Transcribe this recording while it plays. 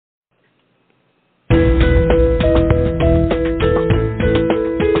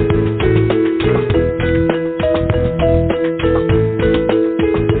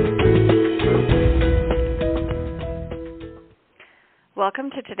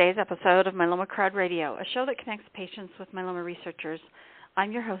to today's episode of Myeloma Crowd Radio, a show that connects patients with myeloma researchers.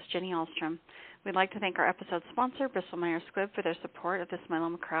 I'm your host, Jenny Ahlstrom. We'd like to thank our episode sponsor, Bristol Myers Squibb, for their support of this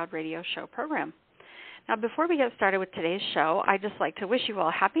Myeloma Crowd Radio show program. Now, before we get started with today's show, I'd just like to wish you all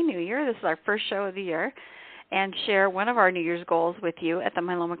a Happy New Year. This is our first show of the year, and share one of our New Year's goals with you at the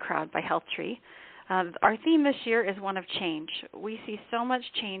Myeloma Crowd by HealthTree. Our theme this year is one of change. We see so much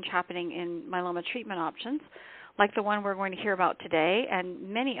change happening in myeloma treatment options, like the one we're going to hear about today, and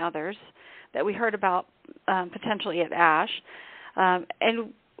many others that we heard about potentially at ASH.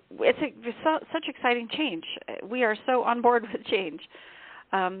 And it's such exciting change. We are so on board with change.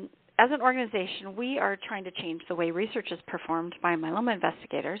 As an organization, we are trying to change the way research is performed by myeloma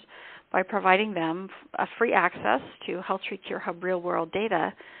investigators by providing them free access to HealthTree Cure Hub real-world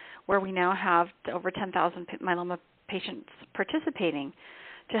data, where we now have over 10,000 myeloma patients participating,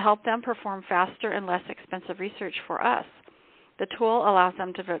 to help them perform faster and less expensive research for us. The tool allows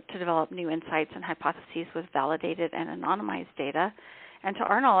them to develop new insights and hypotheses with validated and anonymized data. And to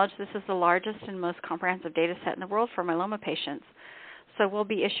our knowledge, this is the largest and most comprehensive data set in the world for myeloma patients. So we'll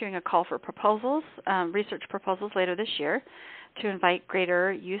be issuing a call for proposals, research proposals later this year, to invite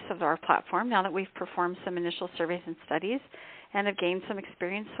greater use of our platform now that we've performed some initial surveys and studies and have gained some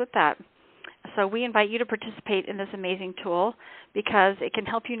experience with that. So we invite you to participate in this amazing tool because it can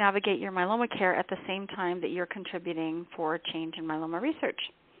help you navigate your myeloma care at the same time that you're contributing for change in myeloma research.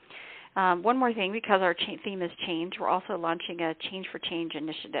 One more thing, because our theme is change, we're also launching a Change for Change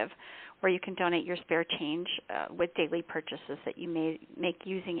initiative where you can donate your spare change with daily purchases that you may make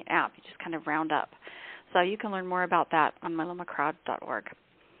using an app. You just kind of round up. So you can learn more about that on myelomacrowd.org.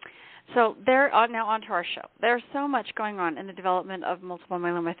 So now on to our show. There's so much going on in the development of multiple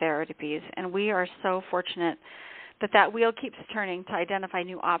myeloma therapies, and we are so fortunate that wheel keeps turning to identify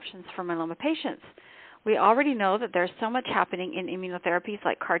new options for myeloma patients. We already know that there's so much happening in immunotherapies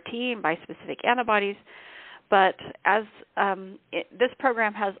like CAR-T and bispecific antibodies, but as this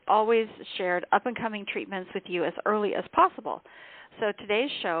program has always shared up-and-coming treatments with you as early as possible. So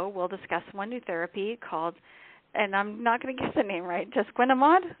today's show will discuss one new therapy called, and I'm not going to get the name right,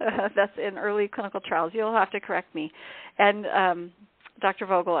 tasquinimod. That's in early clinical trials. You'll have to correct me. And Dr.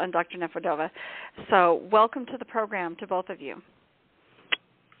 Vogl and Dr. Nefedova. So welcome to the program to both of you.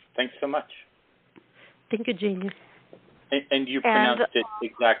 Thanks so much. Thank you, Jamie. And you pronounced it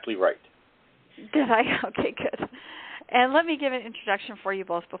exactly right. Did I? Okay, good. And let me give an introduction for you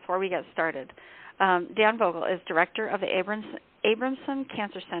both before we get started. Dan Vogl is director of the Abramson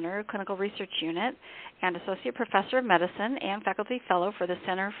Cancer Center Clinical Research Unit and Associate Professor of Medicine and Faculty Fellow for the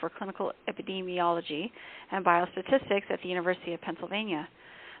Center for Clinical Epidemiology and Biostatistics at the University of Pennsylvania.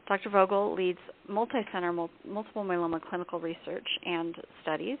 Dr. Vogl leads multi-center multiple myeloma clinical research and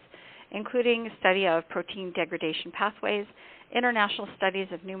studies, including study of protein degradation pathways, international studies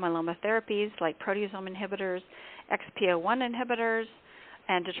of new myeloma therapies like proteasome inhibitors, XPO1 inhibitors,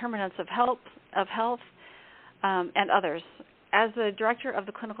 and determinants of health, and others. As the director of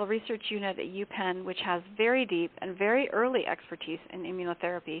the Clinical Research Unit at UPENN, which has very deep and very early expertise in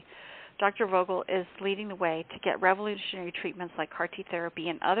immunotherapy, Dr. Vogl is leading the way to get revolutionary treatments like CAR-T therapy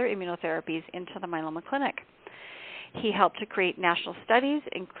and other immunotherapies into the myeloma clinic. He helped to create national studies,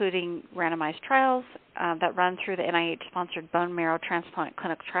 including randomized trials that run through the NIH-sponsored Bone Marrow Transplant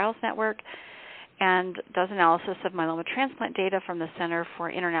Clinical Trials Network, and does analysis of myeloma transplant data from the Center for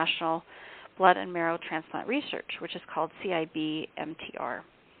International Blood and Marrow Transplant Research, which is called CIBMTR.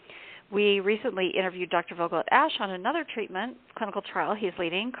 We recently interviewed Dr. Vogl at ASH on another treatment clinical trial he's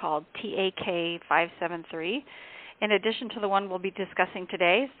leading called TAK573, in addition to the one we'll be discussing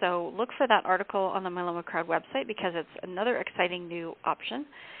today. So look for that article on the Myeloma Crowd website because it's another exciting new option.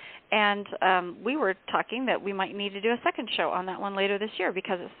 And we were talking that we might need to do a second show on that one later this year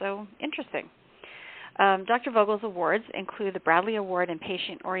because it's so interesting. Dr. Vogel's awards include the Bradley Award in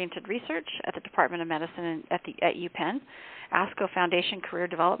Patient-Oriented Research at the Department of Medicine at UPenn, ASCO Foundation Career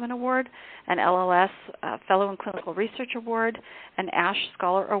Development Award, an LLS Fellow in Clinical Research Award, an ASH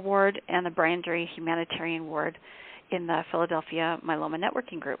Scholar Award, and the Brian Dury Humanitarian Award in the Philadelphia Myeloma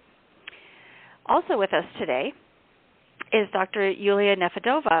Networking Group. Also with us today is Dr. Yulia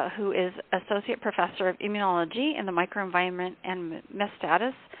Nefedova, who is Associate Professor of Immunology in the Microenvironment and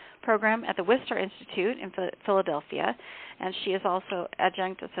Metastasis program at the Wistar Institute in Philadelphia, and she is also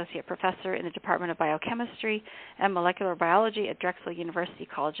Adjunct Associate Professor in the Department of Biochemistry and Molecular Biology at Drexel University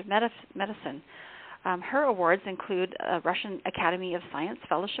College of Medicine. Her awards include a Russian Academy of Science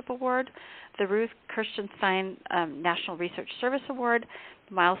Fellowship Award, the Ruth Kirstenstein National Research Service Award,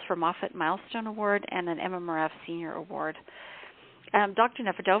 the Miles for Moffitt Milestone Award, and an MMRF Senior Award. Dr.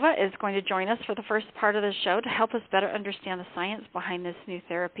 Nefedova is going to join us for the first part of the show to help us better understand the science behind this new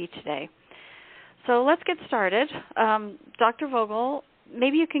therapy today. So let's get started. Dr. Vogl,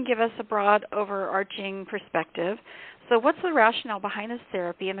 maybe you can give us a broad, overarching perspective. So what's the rationale behind this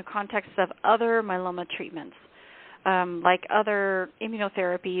therapy in the context of other myeloma treatments, like other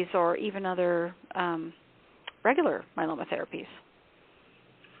immunotherapies or even other regular myeloma therapies?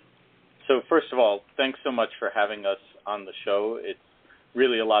 So first of all, thanks so much for having us on the show. It's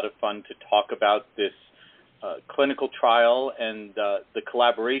really a lot of fun to talk about this clinical trial and the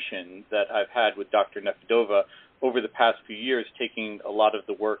collaboration that I've had with Dr. Nefedova over the past few years, taking a lot of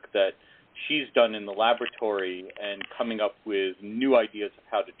the work that she's done in the laboratory and coming up with new ideas of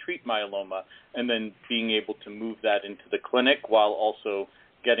how to treat myeloma, and then being able to move that into the clinic while also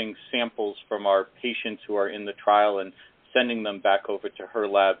getting samples from our patients who are in the trial and sending them back over to her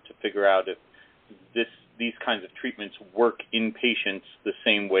lab to figure out if these kinds of treatments work in patients the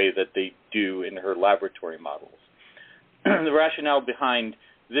same way that they do in her laboratory models. The rationale behind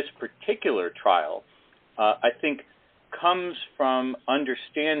this particular trial, I think, comes from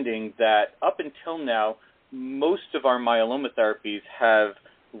understanding that up until now, most of our myeloma therapies have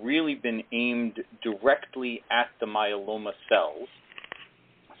really been aimed directly at the myeloma cells,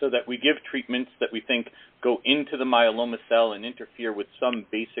 so that we give treatments that we think go into the myeloma cell and interfere with some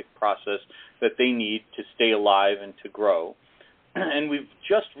basic process that they need to stay alive and to grow. And we've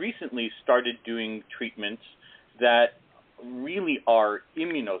just recently started doing treatments that really are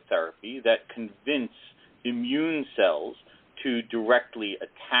immunotherapy, that convince immune cells to directly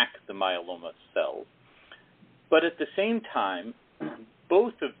attack the myeloma cells. But at the same time,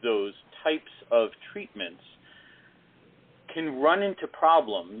 both of those types of treatments can run into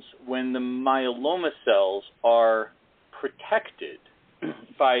problems when the myeloma cells are protected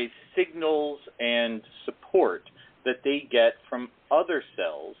by signals and support that they get from other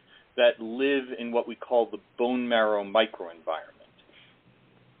cells that live in what we call the bone marrow microenvironment.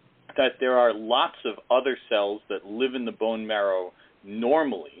 That there are lots of other cells that live in the bone marrow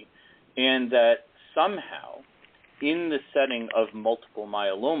normally, and that somehow, in the setting of multiple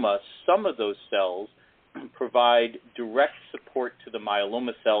myeloma, some of those cells provide direct support to the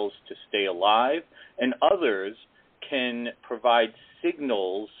myeloma cells to stay alive, and others can provide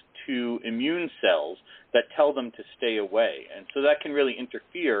signals to immune cells that tell them to stay away. And so that can really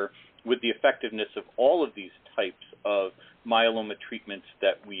interfere with the effectiveness of all of these types of myeloma treatments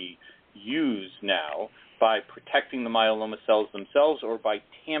that we use now by protecting the myeloma cells themselves or by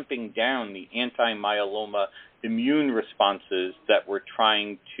tamping down the anti-myeloma immune responses that we're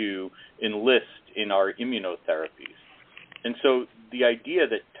trying to enlist in our immunotherapies. And so the idea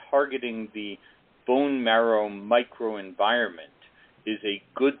that targeting the bone marrow microenvironment is a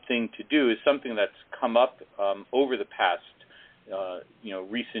good thing to do is something that's come up over the past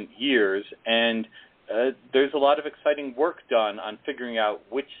recent years, and there's a lot of exciting work done on figuring out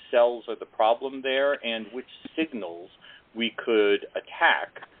which cells are the problem there and which signals we could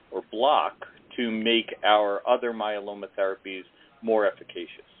attack or block to make our other myeloma therapies more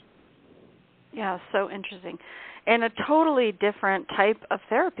efficacious. Yeah, so interesting. And a totally different type of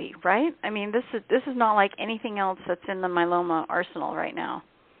therapy, right? I mean, this is not like anything else that's in the myeloma arsenal right now.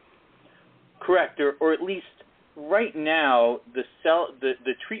 Correct, or at least right now, the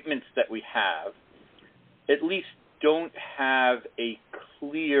treatments that we have at least don't have a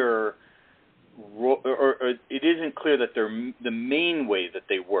clear, or it isn't clear that the main way that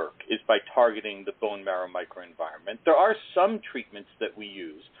they work is by targeting the bone marrow microenvironment. There are some treatments that we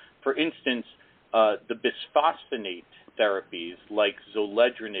use. For instance, the bisphosphonate therapies like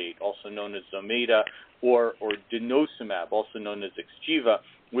zoledronate, also known as Zometa, or denosumab, also known as Ixazomib,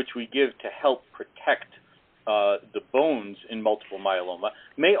 which we give to help protect the bones in multiple myeloma,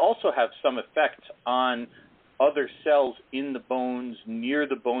 may also have some effect on other cells in the bones near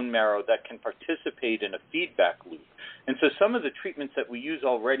the bone marrow that can participate in a feedback loop. And so some of the treatments that we use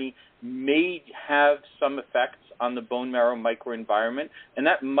already may have some effects on the bone marrow microenvironment, and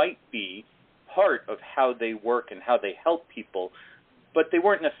that might be part of how they work and how they help people, but they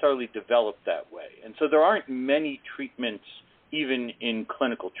weren't necessarily developed that way. And so there aren't many treatments, even in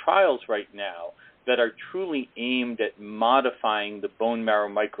clinical trials right now, that are truly aimed at modifying the bone marrow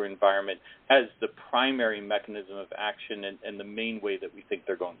microenvironment as the primary mechanism of action and the main way that we think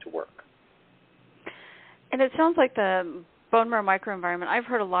they're going to work. And it sounds like the bone marrow microenvironment, I've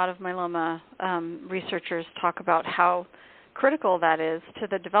heard a lot of myeloma researchers talk about how critical that is to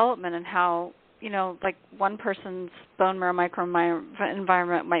the development and how, like one person's bone marrow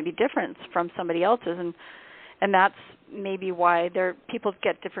microenvironment might be different from somebody else's, and that's maybe why people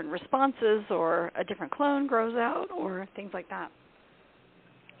get different responses or a different clone grows out or things like that.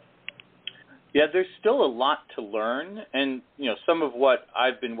 Yeah, there's still a lot to learn, and some of what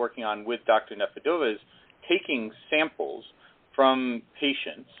I've been working on with Dr. Nefedova is taking samples from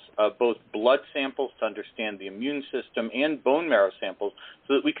patients, both blood samples to understand the immune system and bone marrow samples,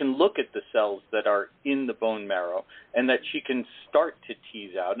 so that we can look at the cells that are in the bone marrow and that she can start to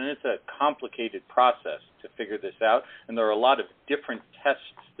tease out. And it's a complicated process to figure this out, and there are a lot of different tests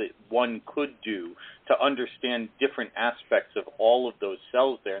that one could do to understand different aspects of all of those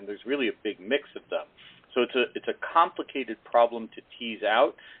cells there, and there's really a big mix of them. So it's a complicated problem to tease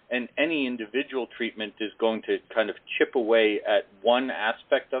out, and any individual treatment is going to kind of chip away at one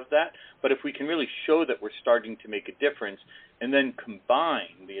aspect of that. But if we can really show that we're starting to make a difference and then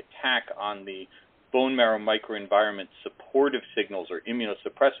combine the attack on the bone marrow microenvironment supportive signals or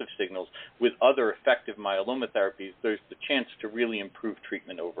immunosuppressive signals with other effective myeloma therapies, there's the chance to really improve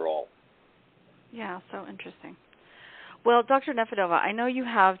treatment overall. Yeah, so interesting. Well, Dr. Nefedova, I know you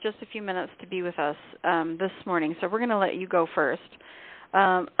have just a few minutes to be with us this morning, so we're going to let you go first.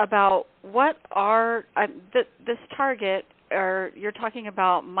 About what are this target, or you're talking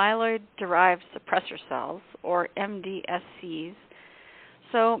about myeloid-derived suppressor cells, or MDSCs.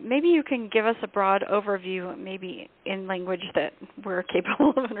 So maybe you can give us a broad overview, maybe in language that we're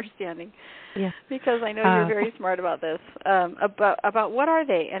capable of understanding. Yeah. Because I know you're very smart about this. About what are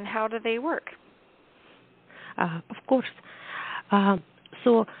they and how do they work? Of course.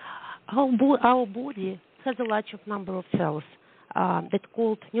 So our body has a large number of cells that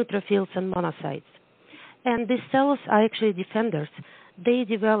called neutrophils and monocytes. And these cells are actually defenders. They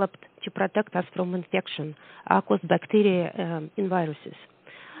developed to protect us from infection caused bacteria and viruses.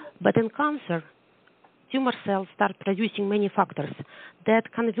 But in cancer, tumor cells start producing many factors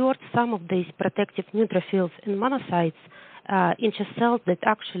that convert some of these protective neutrophils and monocytes into cells that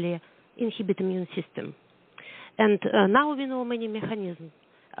actually inhibit immune system. And now we know many mechanisms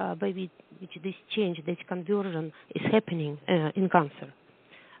by which this change, this conversion is happening in cancer.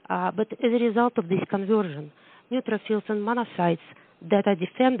 But as a result of this conversion, neutrophils and monocytes that are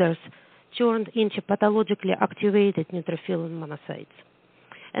defenders turned into pathologically activated neutrophil and monocytes.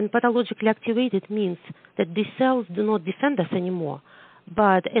 And pathologically activated means that these cells do not defend us anymore,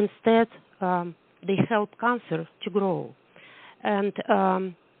 but instead they help cancer to grow. And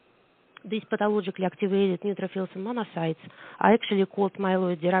these pathologically activated neutrophils and monocytes are actually called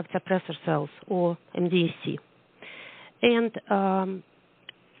myeloid-derived suppressor cells, or MDSC. And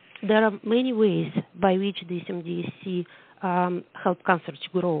there are many ways by which these MDSC help cancer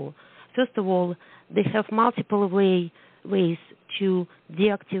to grow. First of all, they have multiple ways to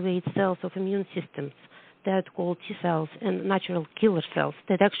deactivate cells of immune systems that are called T cells and natural killer cells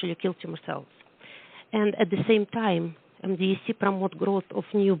that actually kill tumor cells. And at the same time, MDSC promote growth of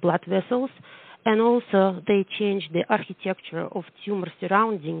new blood vessels, and also they change the architecture of tumor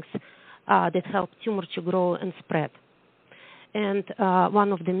surroundings that help tumor to grow and spread. And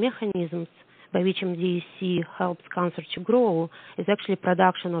one of the mechanisms by which MDSC helps cancer to grow is actually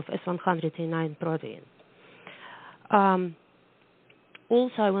production of S100A9 protein.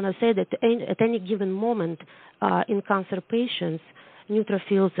 Also, I want to say that at any given moment in cancer patients,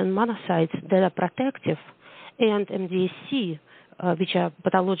 neutrophils and monocytes that are protective and MDSC, which are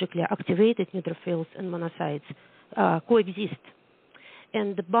pathologically activated neutrophils and monocytes, coexist.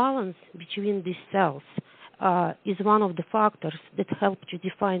 And the balance between these cells is one of the factors that help to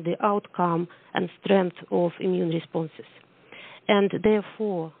define the outcome and strength of immune responses. And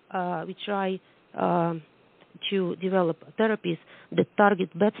therefore, we try to develop therapies that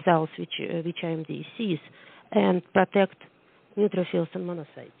target bad cells, which are MDSCs, and protect neutrophils and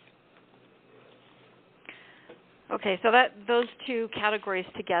monocytes. Okay, so those two categories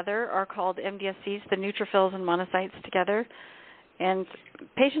together are called MDSCs, the neutrophils and monocytes together. And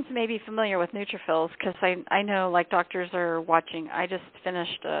patients may be familiar with neutrophils because I know, like, doctors are watching. I just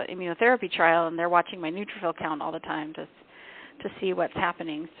finished an immunotherapy trial, and they're watching my neutrophil count all the time to see what's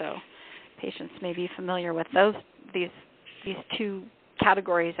happening. So patients may be familiar with these two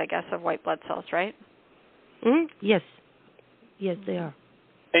categories, I guess, of white blood cells, right? Yes. Yes, they are.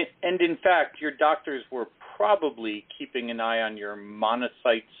 And in fact, your doctors were probably keeping an eye on your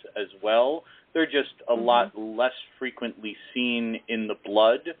monocytes as well. They're just a lot less frequently seen in the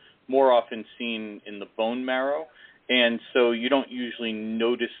blood, more often seen in the bone marrow, and so you don't usually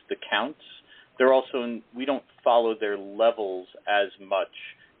notice the counts. They're also, we don't follow their levels as much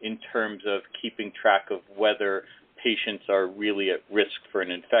in terms of keeping track of whether patients are really at risk for an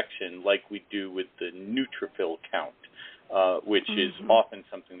infection like we do with the neutrophil count, which is often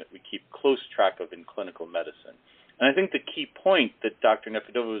something that we keep close track of in clinical medicine. And I think the key point that Dr.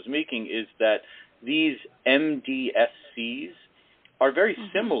 Nefedova was making is that these MDSCs are very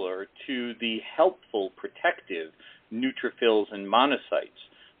similar to the helpful protective neutrophils and monocytes.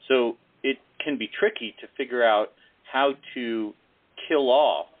 So it can be tricky to figure out how to kill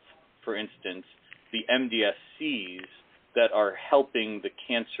off, for instance, the MDSCs that are helping the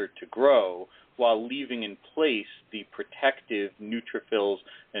cancer to grow while leaving in place the protective neutrophils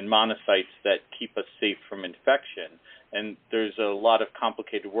and monocytes that keep us safe from infection. And there's a lot of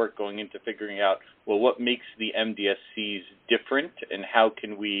complicated work going into figuring out, well, what makes the MDSCs different and how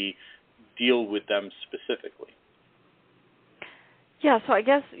can we deal with them specifically? Yeah, so I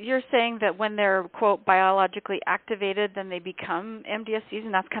guess you're saying that when they're, quote, biologically activated, then they become MDSCs,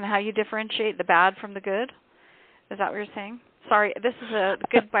 and that's kind of how you differentiate the bad from the good? Is that what you're saying? Sorry, this is a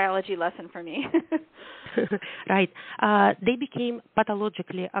good biology lesson for me. Right. They became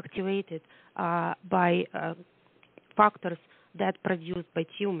pathologically activated by factors that produced by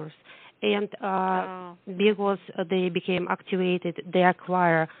tumors. And because they became activated, they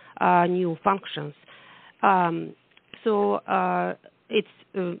acquire new functions.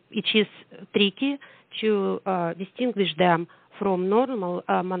 It is tricky to distinguish them from normal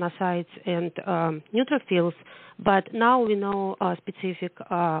monocytes and neutrophils, but now we know specific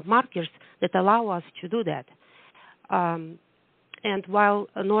markers that allow us to do that. And while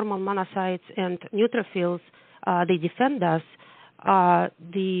normal monocytes and neutrophils, they defend us,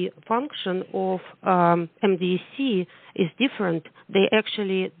 the function of MDSC is different.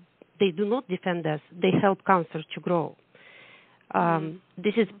 They do not defend us. They help cancer to grow.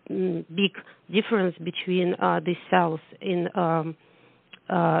 This is big difference between these cells in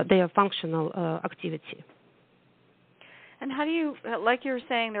their functional activity. And how do you, like you were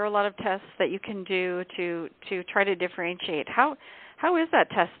saying, there are a lot of tests that you can do to try to differentiate. How is that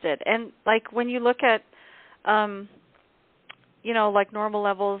tested? And like when you look at, like normal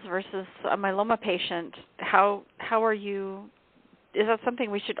levels versus a myeloma patient, how are you? Is that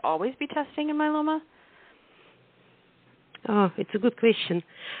something we should always be testing in myeloma? Oh, it's a good question.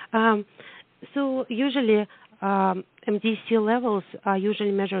 So usually MDSC levels are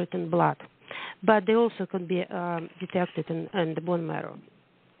usually measured in blood, but they also can be detected in the bone marrow.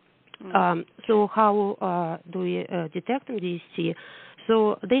 So how do we detect MDSC?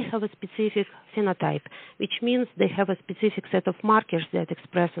 So they have a specific phenotype, which means they have a specific set of markers that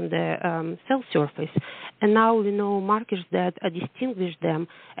express on the cell surface. And now we know markers that distinguish them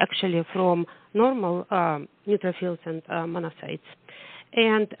actually from normal neutrophils and monocytes.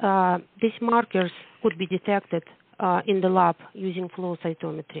 And these markers could be detected in the lab using flow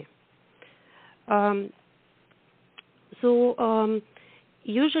cytometry.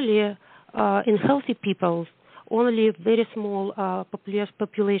 Usually in healthy people, only a very small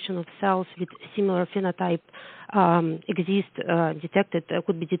population of cells with similar phenotype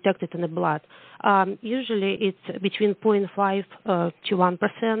could be detected in the blood. Usually it's between 0.5 to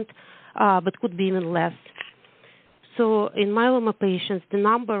 1%, but could be even less. So in myeloma patients, the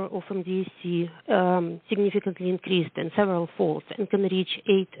number of MDSC significantly increased in several folds and can reach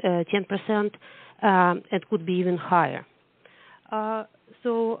 8-10%, and could be even higher. There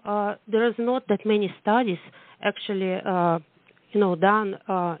is not that many studies actually, done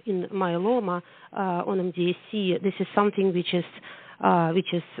in myeloma on MDSC. This is something which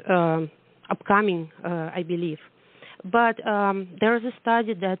is upcoming, I believe. But there is a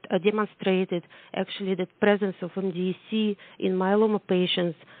study that demonstrated actually that presence of MDSC in myeloma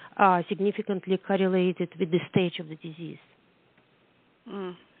patients significantly correlated with the stage of the disease.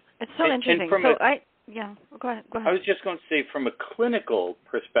 It's so interesting. Go ahead. I was just going to say, from a clinical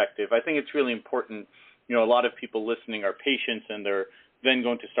perspective, I think it's really important. A lot of people listening are patients, and they're then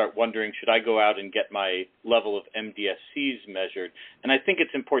going to start wondering, should I go out and get my level of MDSCs measured? And I think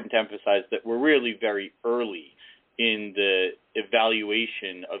it's important to emphasize that we're really very early in the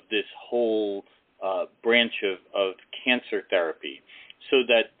evaluation of this whole branch of cancer therapy, so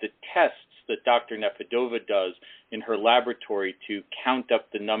that the tests that Dr. Nefedova does in her laboratory to count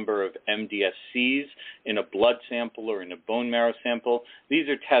up the number of MDSCs in a blood sample or in a bone marrow sample, these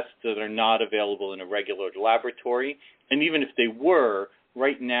are tests that are not available in a regular laboratory. And even if they were,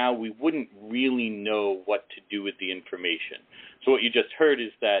 right now we wouldn't really know what to do with the information. So what you just heard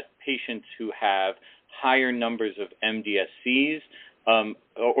is that patients who have higher numbers of MDSCs,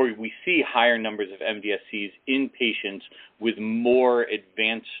 or we see higher numbers of MDSCs in patients with more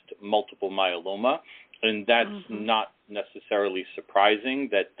advanced multiple myeloma, and that's not necessarily surprising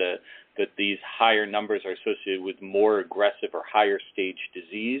that these higher numbers are associated with more aggressive or higher stage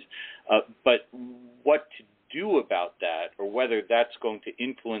disease. But what to do about that, or whether that's going to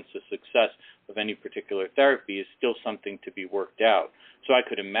influence the success of any particular therapy, is still something to be worked out. So I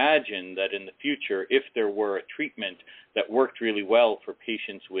could imagine that in the future, if there were a treatment that worked really well for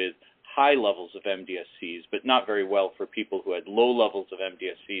patients with high levels of MDSCs, but not very well for people who had low levels of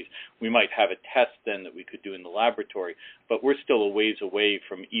MDSCs, we might have a test then that we could do in the laboratory, but we're still a ways away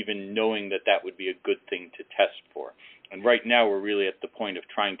from even knowing that that would be a good thing to test for. And right now we're really at the point of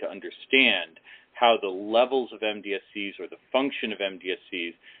trying to understand how the levels of MDSCs or the function of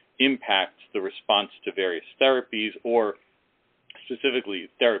MDSCs impacts the response to various therapies, or specifically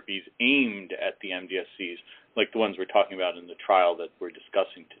therapies aimed at the MDSCs, like the ones we're talking about in the trial that we're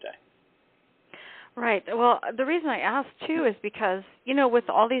discussing today. Right. Well, the reason I asked, too, is because, with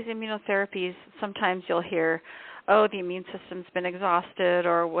all these immunotherapies, sometimes you'll hear, oh, the immune system's been exhausted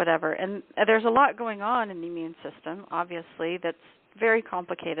or whatever. And there's a lot going on in the immune system, obviously, that's very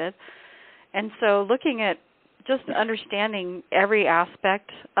complicated. And so looking at just understanding every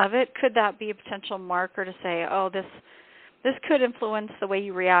aspect of it, could that be a potential marker to say, oh, this could influence the way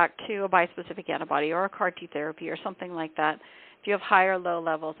you react to a bispecific antibody or a CAR T therapy or something like that? If you have high or low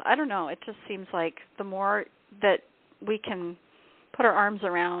levels, I don't know. It just seems like the more that we can put our arms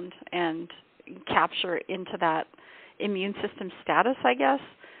around and capture into that immune system status, I guess,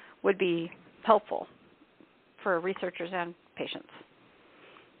 would be helpful for researchers and patients.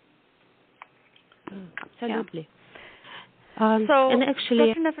 Absolutely. Yeah. And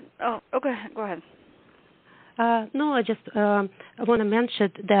actually, go ahead. No, I just want to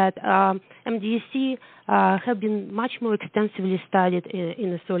mention that MDSC have been much more extensively studied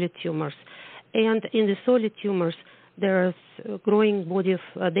in the solid tumors. And in the solid tumors, there's a growing body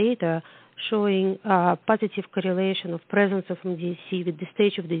of data showing positive correlation of presence of MDSC with the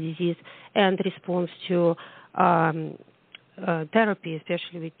stage of the disease and response to therapy,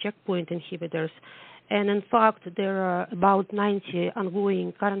 especially with checkpoint inhibitors. And in fact, there are about 90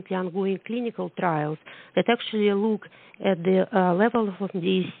 currently ongoing clinical trials that actually look at the level of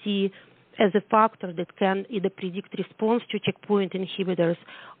MDSC as a factor that can either predict response to checkpoint inhibitors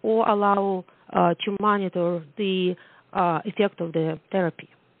or allow to monitor the effect of the therapy.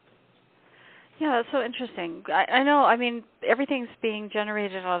 Yeah, that's so interesting. I know, everything's being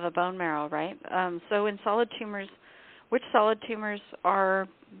generated out of the bone marrow, right? So in solid tumors, which solid tumors are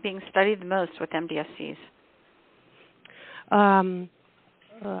being studied the most with MDSCs?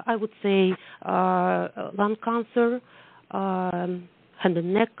 I would say lung cancer, head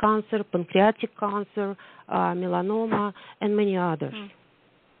and neck cancer, pancreatic cancer, melanoma, and many others.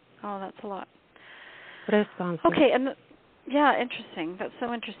 Oh, that's a lot. Breast cancer. Okay, and yeah, interesting. That's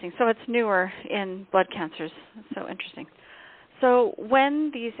so interesting. So it's newer in blood cancers. That's so interesting. So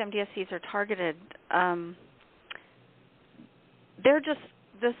when these MDSCs are targeted, they're just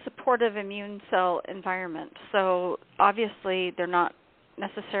the supportive immune cell environment. So obviously they're not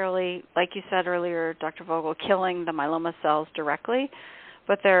necessarily, like you said earlier, Dr. Vogl, killing the myeloma cells directly,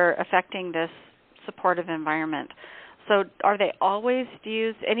 but they're affecting this supportive environment. So are they always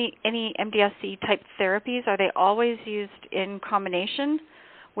used, any MDSC type therapies, are they always used in combination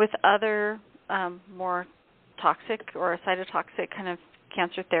with other more toxic or cytotoxic kind of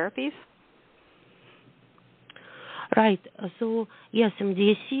cancer therapies? Right. So, yes,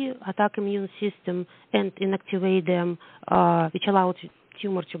 MDSC attack immune system and inactivate them, which allow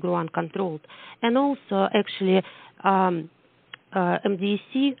tumor to grow uncontrolled. And also, actually,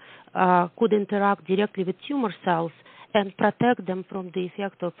 MDSC could interact directly with tumor cells and protect them from the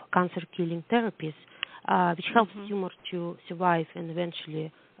effect of cancer-killing therapies, which helps tumor to survive and eventually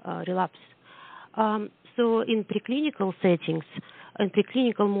relapse. So in preclinical settings, in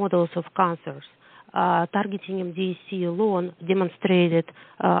preclinical models of cancers, targeting MDSC alone demonstrated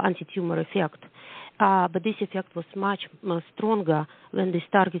anti-tumor effect. But this effect was much more stronger when this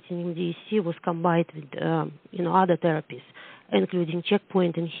targeting MDSC was combined with other therapies, including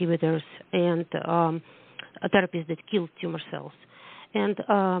checkpoint inhibitors and therapies that kill tumor cells. And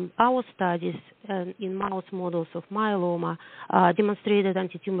our studies in mouse models of myeloma demonstrated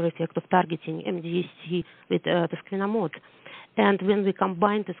anti-tumor effect of targeting MDSC with tasquinimod. And when we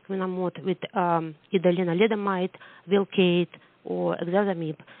combined tasquinimod with either lenalidomide, Velcade, or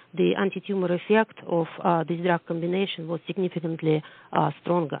ixazomib, the anti-tumor effect of this drug combination was significantly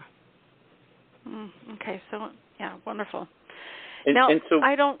stronger. Okay, so, yeah, wonderful. And so,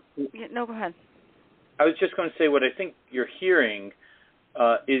 no, go ahead. I was just going to say what I think you're hearing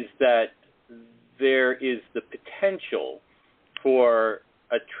is that there is the potential for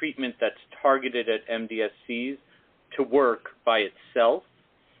a treatment that's targeted at MDSCs to work by itself,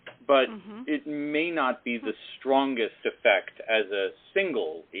 but it may not be the strongest effect as a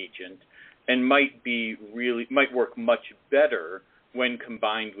single agent, and might work much better when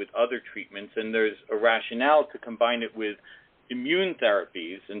combined with other treatments. And there's a rationale to combine it with immune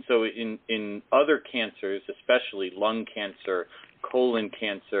therapies. And so in other cancers, especially lung cancer, colon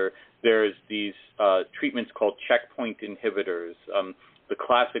cancer, there's these treatments called checkpoint inhibitors. The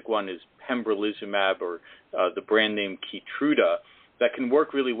classic one is pembrolizumab, or the brand name Keytruda, that can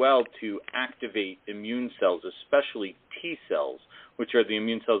work really well to activate immune cells, especially T cells, which are the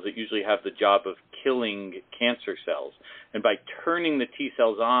immune cells that usually have the job of killing cancer cells. And by turning the T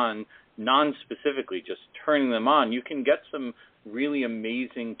cells on non-specifically, just turning them on, you can get some really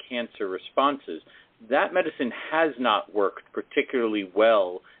amazing cancer responses. That medicine has not worked particularly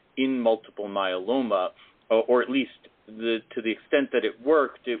well in multiple myeloma, or at least to the extent that it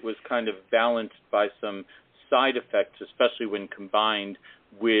worked, it was kind of balanced by some side effects, especially when combined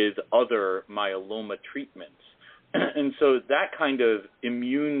with other myeloma treatments. And so that kind of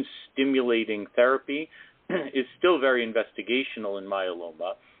immune-stimulating therapy is still very investigational in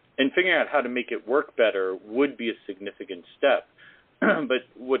myeloma, and figuring out how to make it work better would be a significant step. But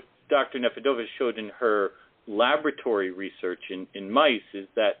what Dr. Nefedova showed in her laboratory research in mice is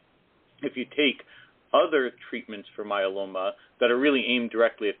that if you take other treatments for myeloma that are really aimed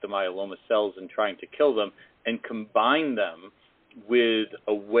directly at the myeloma cells and trying to kill them, and combine them with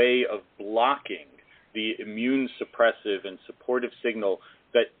a way of blocking the immune suppressive and supportive signal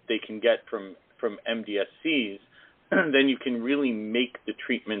that they can get from MDSCs, then you can really make the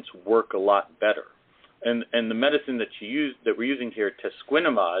treatments work a lot better. And the medicine that we're using here,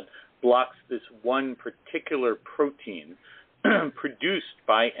 tasquinimod, blocks this one particular protein produced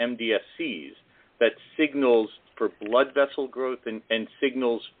by MDSCs that signals for blood vessel growth and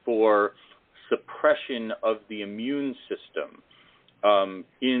signals for suppression of the immune system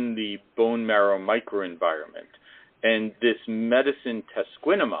in the bone marrow microenvironment. And this medicine,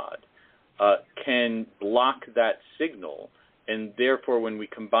 tasquinimod, can block that signal, and therefore when we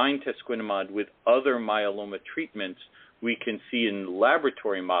combine tasquinimod with other myeloma treatments, we can see in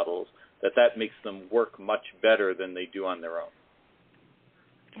laboratory models that makes them work much better than they do on their own.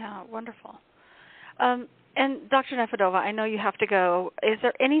 Yeah, wonderful. And Dr. Nefedova, I know you have to go. Is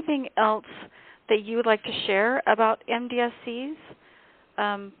there anything else that you would like to share about MDSCs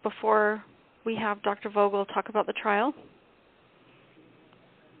before we have Dr. Vogl talk about the trial?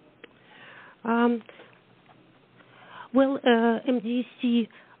 MDSC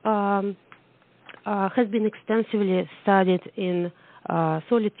has been extensively studied in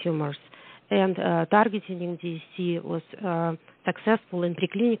solid tumors, and targeting MDSC was successful in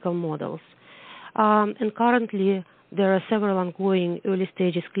preclinical models. And currently, there are several ongoing early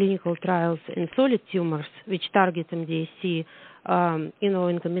stages clinical trials in solid tumors which target MDSC,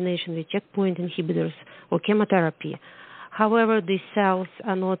 in combination with checkpoint inhibitors or chemotherapy. However, these cells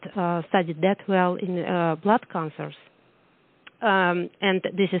are not studied that well in blood cancers. And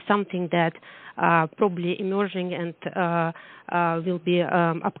this is something that probably emerging and will be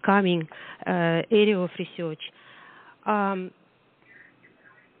upcoming area of research.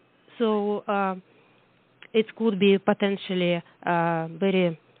 So it could be potentially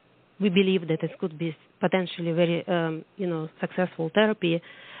we believe that it could be potentially very, successful therapy,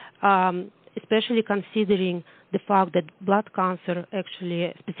 especially considering the fact that blood cancer,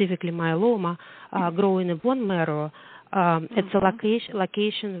 actually specifically myeloma, grow in the bone marrow. It's a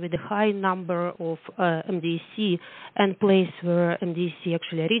location with a high number of MDSC and place where MDSC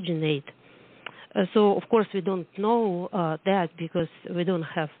actually originate. So, of course, we don't know that because we don't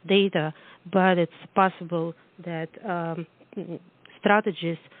have data, but it's possible that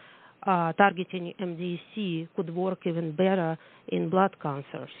strategies targeting MDSC could work even better in blood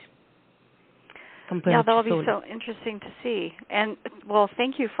cancers. Yeah, that'll be so interesting to see. And, well,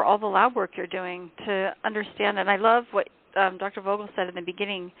 thank you for all the lab work you're doing to understand. And I love what Dr. Vogl said in the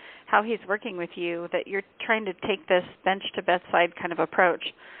beginning, how he's working with you, that you're trying to take this bench-to-bedside kind of approach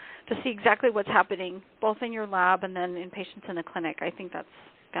to see exactly what's happening, both in your lab and then in patients in the clinic. I think that's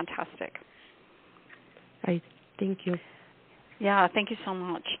fantastic. Right. Thank you. Yeah, thank you so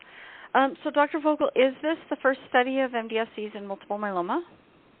much. So, Dr. Vogl, is this the first study of MDSCs in multiple myeloma?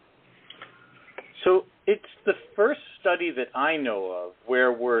 So it's the first study that I know of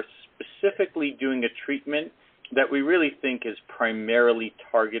where we're specifically doing a treatment that we really think is primarily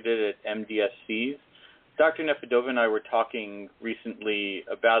targeted at MDSCs. Dr. Nefedova and I were talking recently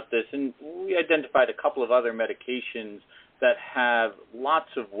about this, and we identified a couple of other medications that have lots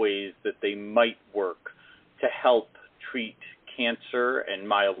of ways that they might work to help treat cancer and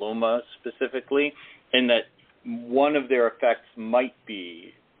myeloma specifically, and that one of their effects might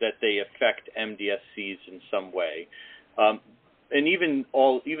be that they affect MDSCs in some way. and even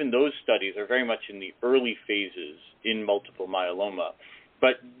those studies are very much in the early phases in multiple myeloma.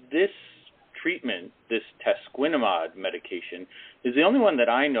 But this treatment, this tasquinimod medication, is the only one that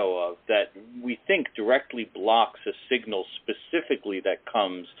I know of that we think directly blocks a signal specifically that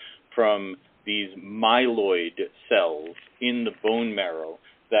comes from these myeloid cells in the bone marrow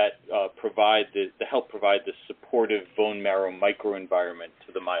that help provide the supportive bone marrow microenvironment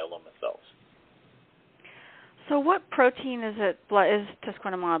to the myeloma cells. So what protein is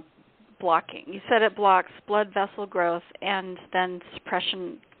tasquinimod blocking? You said it blocks blood vessel growth and then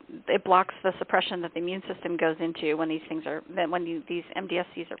suppression. It blocks the suppression that the immune system goes into when these these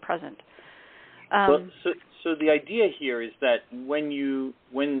MDSCs are present. So the idea here is that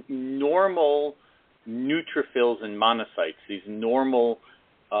when normal neutrophils and monocytes, these normal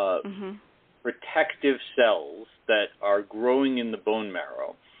protective cells that are growing in the bone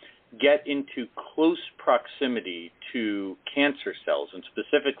marrow, get into close proximity to cancer cells, and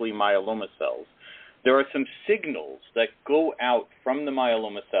specifically myeloma cells, there are some signals that go out from the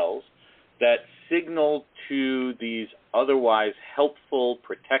myeloma cells that signal to these otherwise helpful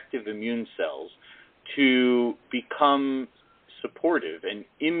protective immune cells to become supportive and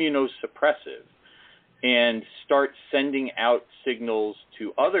immunosuppressive and start sending out signals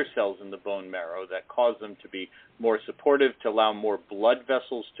to other cells in the bone marrow that cause them to be more supportive, to allow more blood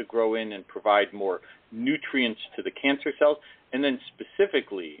vessels to grow in and provide more nutrients to the cancer cells, and then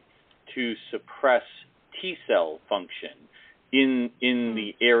specifically to suppress T cell function in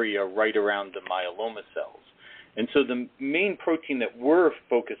the area right around the myeloma cells. And so the main protein that we're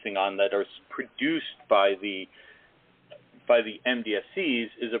focusing on that are produced by the MDSCs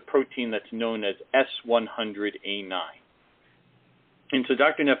is a protein that's known as S100A9. And so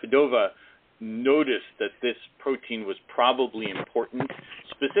Dr. Nefedova noticed that this protein was probably important,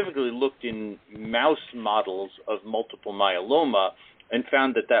 specifically looked in mouse models of multiple myeloma and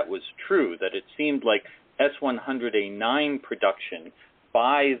found that that was true, that it seemed like S100A9 production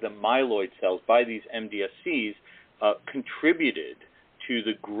by the myeloid cells, by these MDSCs, contributed to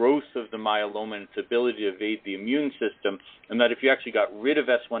the growth of the myeloma and its ability to evade the immune system, and that if you actually got rid of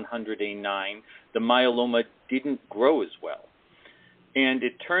S100A9, the myeloma didn't grow as well. And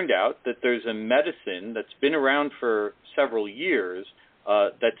it turned out that there's a medicine that's been around for several years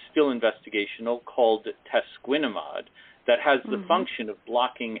that's still investigational called tasquinimod that has the function of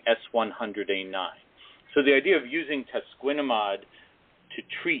blocking S100A9. So the idea of using tasquinimod to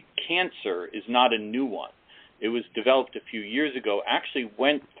treat cancer is not a new one. It was developed a few years ago, actually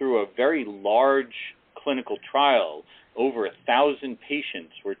went through a very large clinical trial. Over 1,000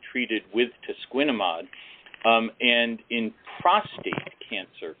 patients were treated with tasquinimod. And in prostate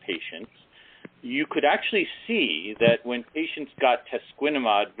cancer patients, you could actually see that when patients got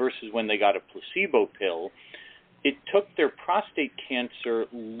tasquinimod versus when they got a placebo pill, it took their prostate cancer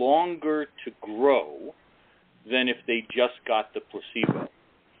longer to grow than if they just got the placebo.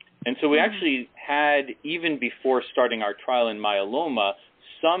 And so we actually had, even before starting our trial in myeloma,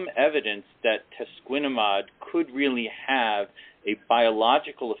 some evidence that tasquinimod could really have a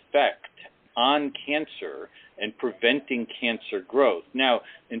biological effect on cancer and preventing cancer growth. Now,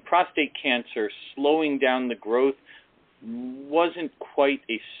 in prostate cancer, slowing down the growth wasn't quite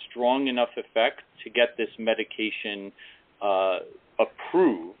a strong enough effect to get this medication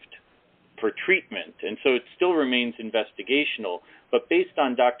approved for treatment, and so it still remains investigational. But based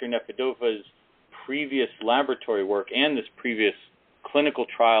on Dr. Nefedova's previous laboratory work and this previous clinical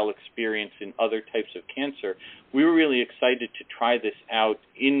trial experience in other types of cancer, we were really excited to try this out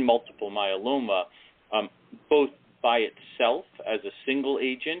in multiple myeloma, both by itself as a single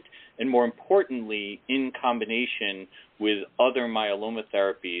agent, and more importantly, in combination with other myeloma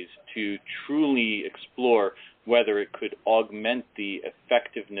therapies to truly explore whether it could augment the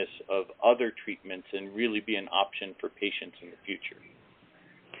effectiveness of other treatments and really be an option for patients in the future.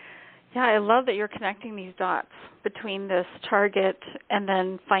 Yeah, I love that you're connecting these dots between this target and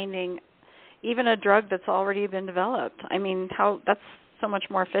then finding even a drug that's already been developed. I mean, that's so much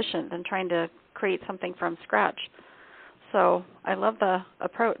more efficient than trying to create something from scratch. So I love the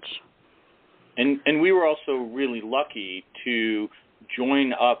approach. And we were also really lucky to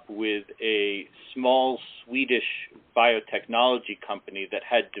join up with a small Swedish biotechnology company that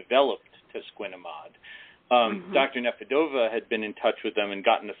had developed tasquinimod. Dr. Nefedova had been in touch with them and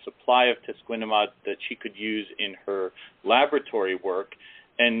gotten a supply of tasquinimod that she could use in her laboratory work.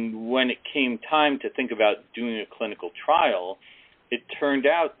 And when it came time to think about doing a clinical trial, it turned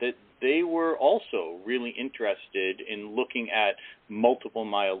out that they were also really interested in looking at multiple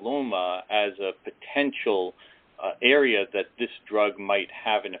myeloma as a potential area that this drug might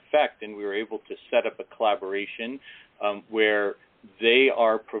have an effect, and we were able to set up a collaboration where they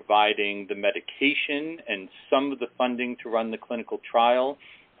are providing the medication and some of the funding to run the clinical trial.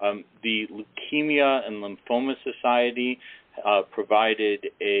 The Leukemia and Lymphoma Society provided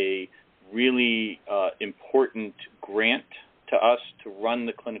a really important grant to us to run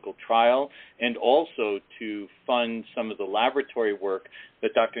the clinical trial and also to fund some of the laboratory work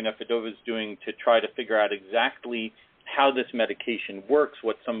that Dr. Nefedova is doing to try to figure out exactly how this medication works,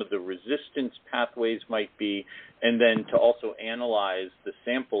 what some of the resistance pathways might be, and then to also analyze the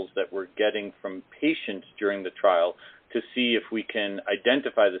samples that we're getting from patients during the trial to see if we can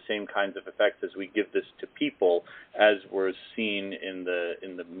identify the same kinds of effects as we give this to people as were seen in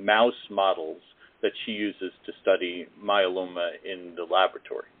the mouse models that she uses to study myeloma in the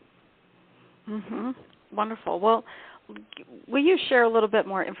laboratory. Mm-hmm. Wonderful. Well, will you share a little bit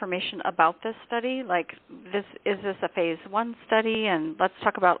more information about this study? Like, is this a phase 1 study? And let's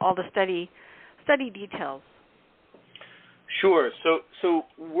talk about all the study details. Sure. So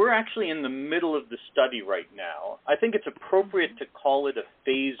we're actually in the middle of the study right now. I think it's appropriate to call it a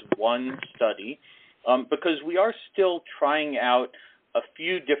phase 1 study because we are still trying out a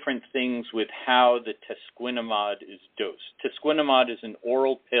few different things with how the tasquinimod is dosed. Tasquinimod is an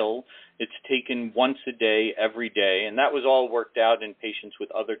oral pill. It's taken once a day, every day, and that was all worked out in patients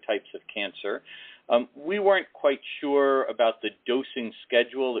with other types of cancer. We weren't quite sure about the dosing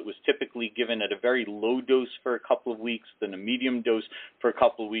schedule. It was typically given at a very low dose for a couple of weeks, then a medium dose for a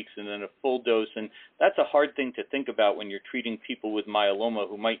couple of weeks, and then a full dose. And that's a hard thing to think about when you're treating people with myeloma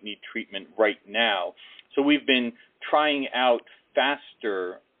who might need treatment right now. So we've been trying out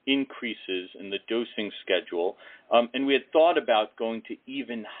faster increases in the dosing schedule, and we had thought about going to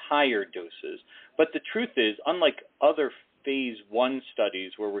even higher doses. But the truth is, unlike other phase 1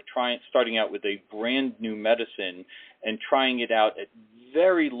 studies where we're starting out with a brand new medicine and trying it out at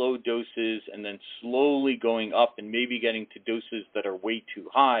very low doses and then slowly going up and maybe getting to doses that are way too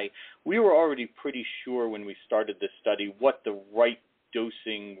high, we were already pretty sure when we started this study what the right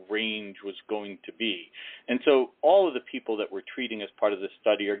dosing range was going to be. And so all of the people that we're treating as part of this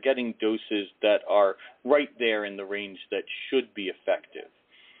study are getting doses that are right there in the range that should be effective.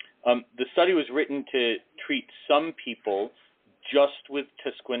 The study was written to treat some people just with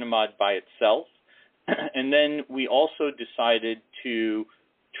tasquinimod by itself, and then we also decided to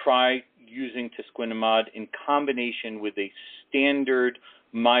try using tasquinimod in combination with a standard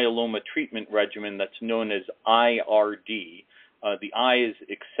myeloma treatment regimen that's known as IRD. The I is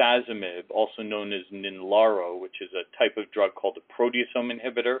ixazomib, also known as Ninlaro, which is a type of drug called a proteasome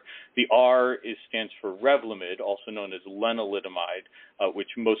inhibitor. The R stands for Revlimid, also known as lenalidomide, which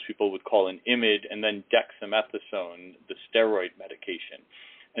most people would call an IMiD, and then dexamethasone, the steroid medication.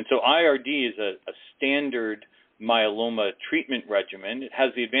 And so IRD is a standard myeloma treatment regimen. It has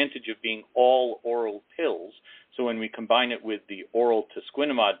the advantage of being all oral pills. So when we combine it with the oral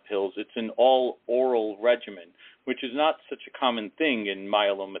tasquinimod pills, it's an all oral regimen, which is not such a common thing in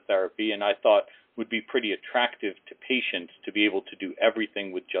myeloma therapy, and I thought would be pretty attractive to patients to be able to do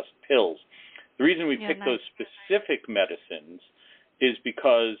everything with just pills. The reason we picked those specific medicines is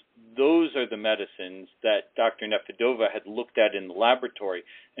because those are the medicines that Dr. Nefedova had looked at in the laboratory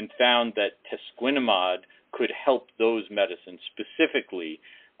and found that tasquinimod could help those medicines, specifically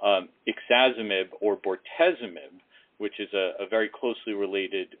ixazomib or bortezomib, which is a very closely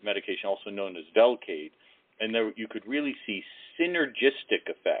related medication also known as Velcade. And there you could really see synergistic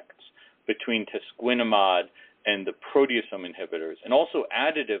effects between tasquinimod and the proteasome inhibitors, and also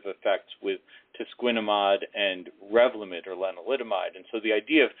additive effects with tasquinimod and Revlimid or lenalidomide. And so the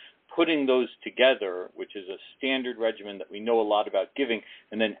idea of putting those together, which is a standard regimen that we know a lot about giving,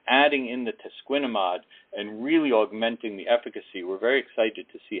 and then adding in the tasquinimod and really augmenting the efficacy, we're very excited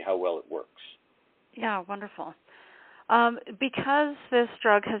to see how well it works. Yeah, wonderful. Because this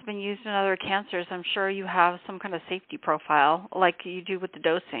drug has been used in other cancers, I'm sure you have some kind of safety profile like you do with the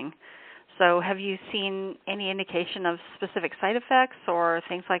dosing. So have you seen any indication of specific side effects or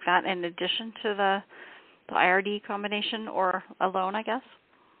things like that in addition to the IRD combination or alone, I guess?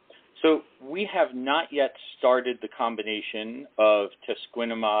 So we have not yet started the combination of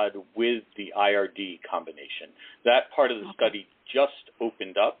tasquinimod with the IRD combination. That part of the study just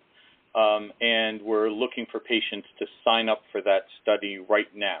opened up, and we're looking for patients to sign up for that study right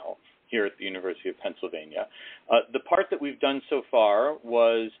now here at the University of Pennsylvania. The part that we've done so far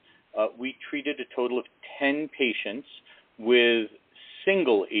was we treated a total of 10 patients with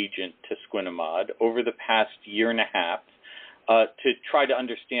single-agent tasquinimod over the past year and a half to try to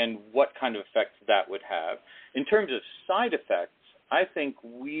understand what kind of effects that would have. In terms of side effects, I think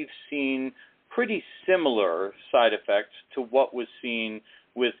we've seen pretty similar side effects to what was seen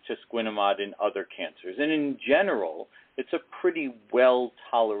with tasquinimod in other cancers. And in general, it's a pretty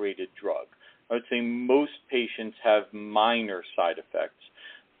well-tolerated drug. I would say most patients have minor side effects.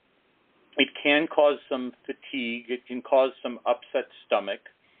 It can cause some fatigue. It can cause some upset stomach.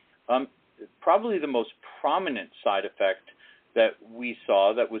 Probably the most prominent side effect that we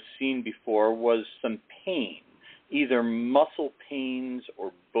saw that was seen before was some pain, either muscle pains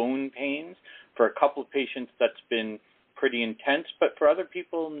or bone pains. For a couple of patients, that's been pretty intense, but for other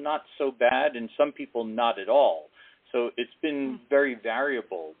people, not so bad, and some people not at all. So it's been very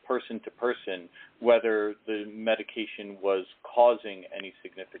variable, person to person, whether the medication was causing any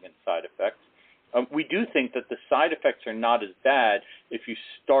significant side effects. We do think that the side effects are not as bad if you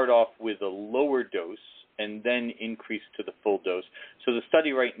start off with a lower dose and then increase to the full dose. So the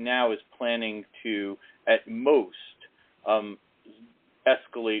study right now is planning to, at most,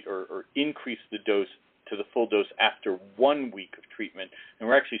 escalate or increase the dose to the full dose after 1 week of treatment. And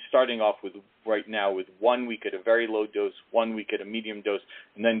we're actually starting off with, right now, with 1 week at a very low dose, 1 week at a medium dose,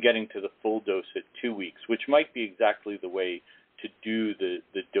 and then getting to the full dose at 2 weeks, which might be exactly the way to do the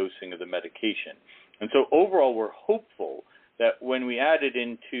dosing of the medication. And so overall, we're hopeful that when we add it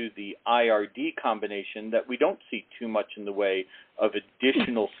into the IRD combination, that we don't see too much in the way of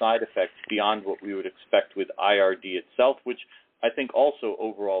additional side effects beyond what we would expect with IRD itself, which I think also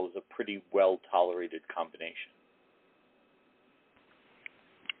overall is a pretty well-tolerated combination.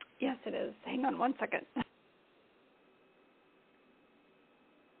 Yes, it is. Hang on one second.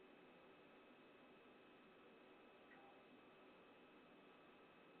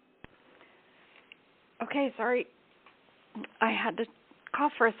 Okay, sorry. I had to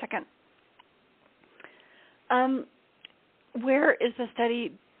cough for a second. Where is the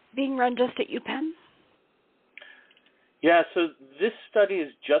study being run, just at UPENN? Yeah, so this study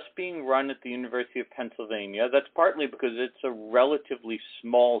is just being run at the University of Pennsylvania. That's partly because it's a relatively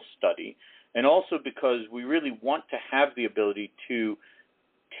small study, and also because we really want to have the ability to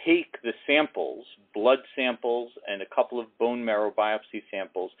take the samples, blood samples, and a couple of bone marrow biopsy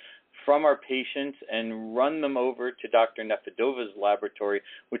samples from our patients and run them over to Dr. Nefedova's laboratory,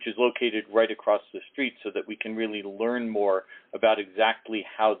 which is located right across the street, so that we can really learn more about exactly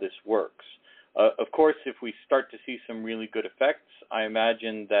how this works. Of course, if we start to see some really good effects, I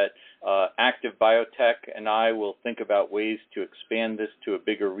imagine that Active Biotech and I will think about ways to expand this to a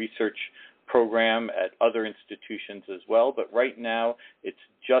bigger research program at other institutions as well. But right now, it's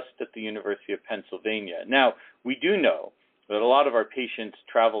just at the University of Pennsylvania. Now, we do know that a lot of our patients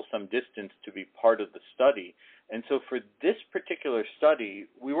travel some distance to be part of the study. And so for this particular study,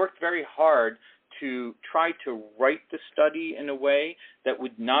 we worked very hard to try to write the study in a way that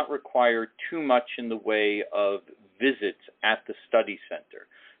would not require too much in the way of visits at the study center.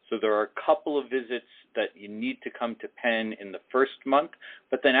 So there are a couple of visits that you need to come to Penn in the first month,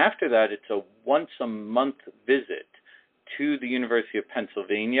 but then after that, it's a once-a-month visit to the University of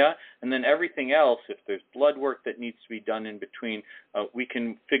Pennsylvania, and then everything else, if there's blood work that needs to be done in between, we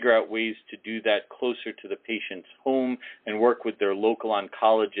can figure out ways to do that closer to the patient's home and work with their local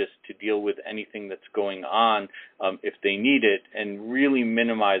oncologist to deal with anything that's going on if they need it, and really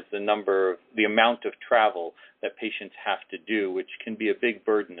minimize the amount of travel that patients have to do, which can be a big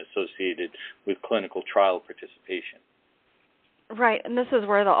burden associated with clinical trial participation. Right, and this is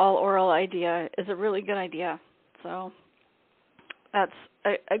where the all-oral idea is a really good idea. So that's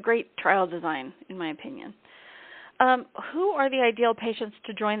a great trial design, in my opinion. Who are the ideal patients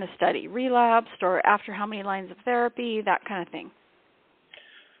to join the study? Relapsed, or after how many lines of therapy, that kind of thing?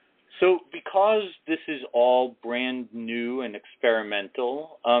 So because this is all brand new and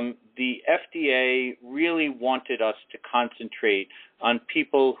experimental, the FDA really wanted us to concentrate on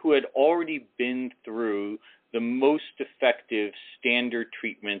people who had already been through the most effective standard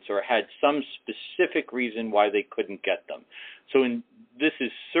treatments or had some specific reason why they couldn't get them. So this is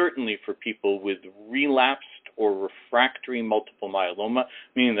certainly for people with relapsed or refractory multiple myeloma,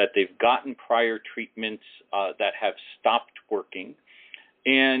 meaning that they've gotten prior treatments that have stopped working.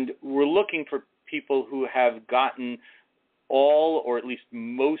 And we're looking for people who have gotten all or at least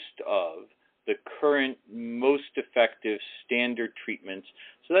most of the current most effective standard treatments.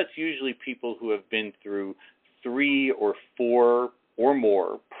 So that's usually people who have been through 3 or 4 or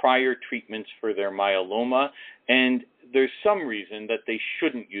more prior treatments for their myeloma, and there's some reason that they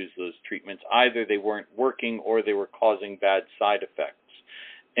shouldn't use those treatments. Either they weren't working or they were causing bad side effects.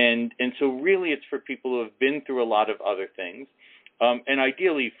 And so really it's for people who have been through a lot of other things. And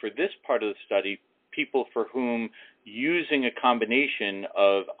ideally for this part of the study, people for whom using a combination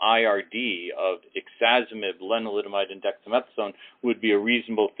of IRD, of ixazomib, lenalidomide, and dexamethasone would be a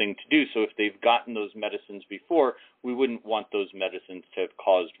reasonable thing to do. So if they've gotten those medicines before, we wouldn't want those medicines to have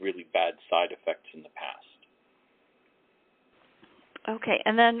caused really bad side effects in the past. Okay,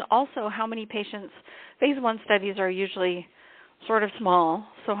 and then also how many patients, phase 1 studies are usually sort of small,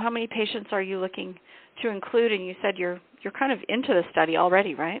 so how many patients are you looking to include? And you said you're kind of into the study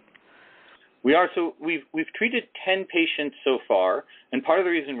already, right? We are. So we've treated 10 patients so far, and part of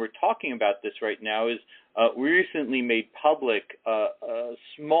the reason we're talking about this right now is we recently made public a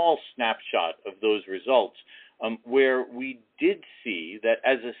small snapshot of those results where we did see that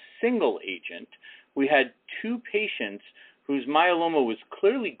as a single agent, we had 2 patients whose myeloma was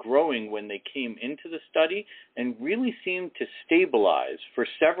clearly growing when they came into the study and really seemed to stabilize for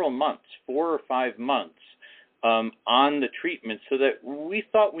several months, 4 or 5 months, on the treatment, so that we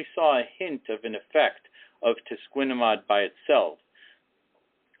thought we saw a hint of an effect of tasquinimod by itself.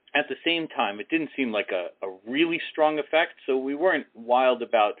 At the same time, it didn't seem like a really strong effect, so we weren't wild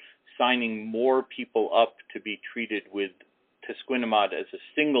about signing more people up to be treated with tasquinimod as a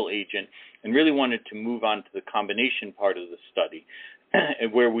single agent, and really wanted to move on to the combination part of the study,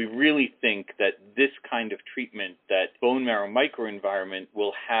 where we really think that this kind of treatment, that bone marrow microenvironment,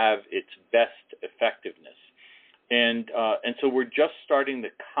 will have its best effectiveness. And so we're just starting the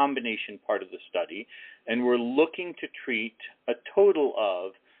combination part of the study, and we're looking to treat a total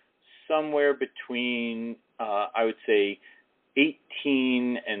of somewhere between, I would say,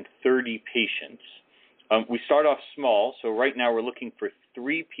 18 and 30 patients. We start off small, so right now we're looking for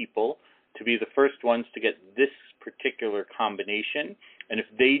 3 people to be the first ones to get this particular combination. And if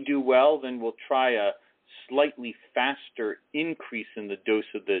they do well, then we'll try a slightly faster increase in the dose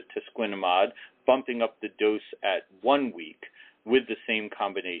of the tasquinimod, bumping up the dose at 1 week with the same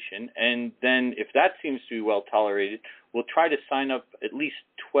combination. And then if that seems to be well tolerated, we'll try to sign up at least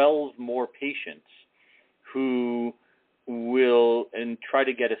 12 more patients who will and try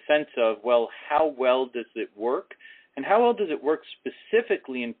to get a sense of, well, how well does it work? And how well does it work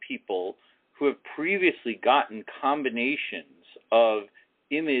specifically in people who have previously gotten combinations of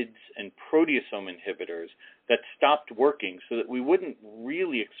IMiDs and proteasome inhibitors that stopped working, so that we wouldn't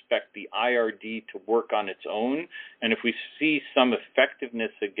really expect the IRD to work on its own. And if we see some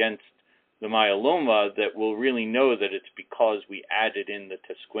effectiveness against the myeloma, that we'll really know that it's because we added in the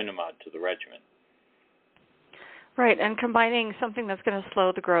tasquinimod to the regimen. Right, and combining something that's going to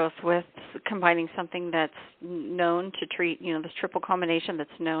slow the growth with combining something that's known to treat, this triple combination that's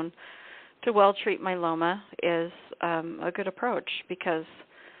known to well treat myeloma is a good approach because,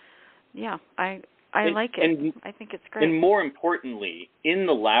 I like it. And, I think it's great. And more importantly, in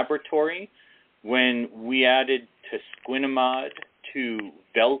the laboratory, when we added tasquinimod to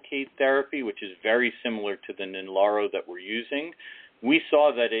Velcade therapy, which is very similar to the Ninlaro that we're using, we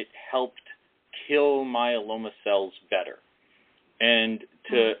saw that it helped kill myeloma cells better. And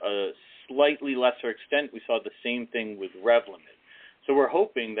to a slightly lesser extent, we saw the same thing with Revlimid. So we're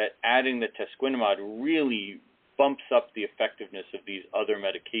hoping that adding the tasquinimod really bumps up the effectiveness of these other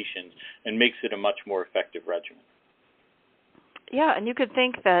medications and makes it a much more effective regimen. Yeah, and you could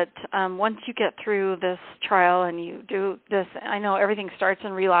think that once you get through this trial and you do this, I know everything starts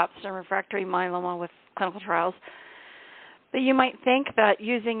in relapsed and refractory myeloma with clinical trials, but you might think that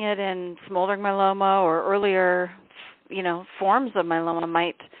using it in smoldering myeloma or earlier, forms of myeloma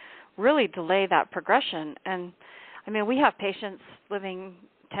might really delay that progression. And, we have patients living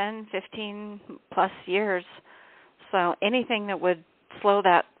 10, 15 plus years, so anything that would slow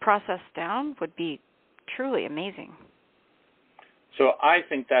that process down would be truly amazing. So I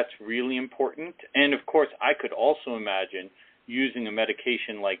think that's really important. And, of course, I could also imagine using a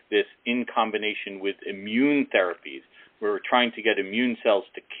medication like this in combination with immune therapies, where we're trying to get immune cells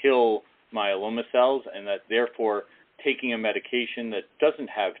to kill myeloma cells, and that therefore taking a medication that doesn't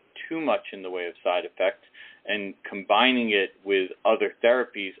have too much in the way of side effects and combining it with other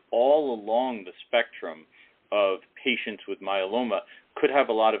therapies all along the spectrum of patients with myeloma could have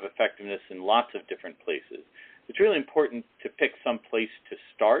a lot of effectiveness in lots of different places. It's really important to pick some place to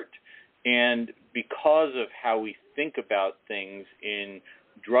start, and because of how we think about things in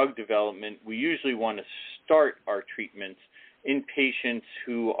drug development, we usually want to start our treatments in patients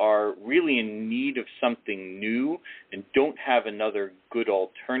who are really in need of something new and don't have another good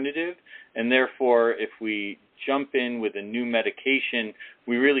alternative. And therefore, if we jump in with a new medication,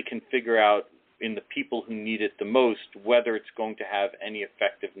 we really can figure out in the people who need it the most whether it's going to have any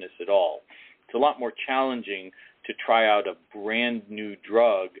effectiveness at all. It's a lot more challenging to try out a brand new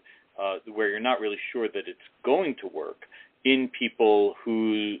drug where you're not really sure that it's going to work. in people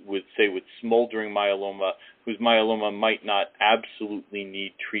who would say with smoldering myeloma, whose myeloma might not absolutely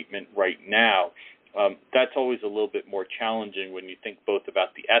need treatment right now. That's always a little bit more challenging when you think both about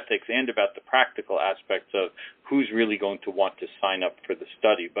the ethics and about the practical aspects of who's really going to want to sign up for the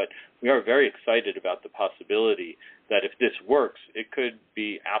study. But we are very excited about the possibility that if this works, it could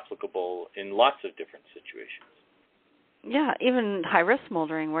be applicable in lots of different situations. Yeah, even high-risk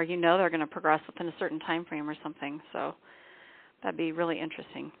smoldering where you know they're going to progress within a certain time frame or something. So that'd be really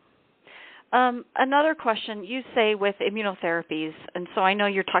interesting. Another question, you say with immunotherapies, and so I know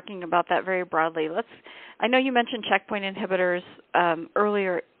you're talking about that very broadly. I know you mentioned checkpoint inhibitors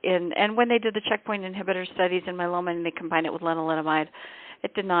earlier, and when they did the checkpoint inhibitor studies in myeloma and they combined it with lenalidomide,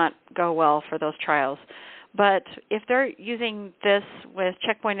 it did not go well for those trials. But if they're using this with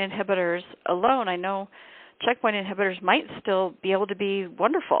checkpoint inhibitors alone, I know checkpoint inhibitors might still be able to be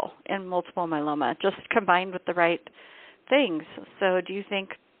wonderful in multiple myeloma, just combined with the right things. So do you think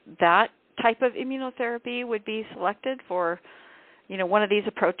that type of immunotherapy would be selected for, one of these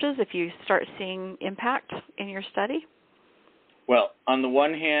approaches if you start seeing impact in your study? Well, on the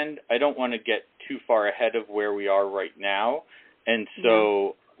one hand, I don't want to get too far ahead of where we are right now. And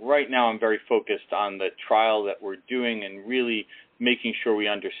so right now I'm very focused on the trial that we're doing and really making sure we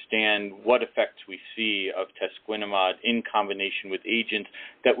understand what effects we see of tasquinimod in combination with agents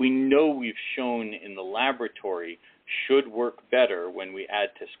that we know we've shown in the laboratory should work better when we add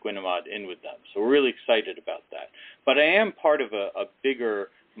tasquinimod in with them. So we're really excited about that. But I am part of a bigger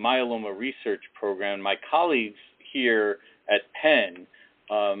myeloma research program. My colleagues here at Penn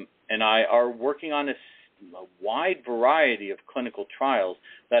and I are working on a wide variety of clinical trials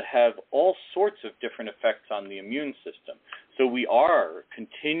that have all sorts of different effects on the immune system. So we are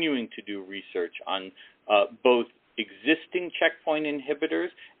continuing to do research on both existing checkpoint inhibitors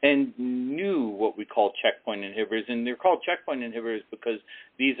and new what we call checkpoint inhibitors. And they're called checkpoint inhibitors because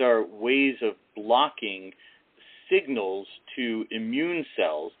these are ways of blocking signals to immune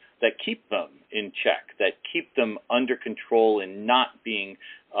cells that keep them in check, that keep them under control and not being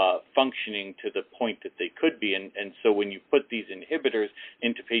functioning to the point that they could be. And so when you put these inhibitors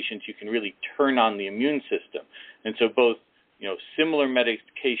into patients, you can really turn on the immune system. And so both similar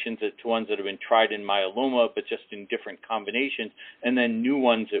medications to ones that have been tried in myeloma, but just in different combinations, and then new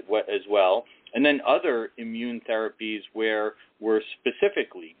ones as well. And then other immune therapies where we're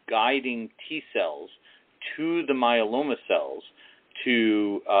specifically guiding T cells to the myeloma cells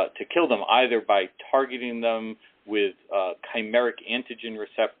to kill them, either by targeting them with chimeric antigen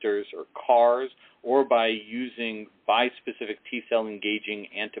receptors or CARs, or by using bispecific T-cell engaging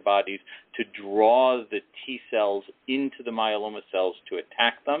antibodies to draw the T cells into the myeloma cells to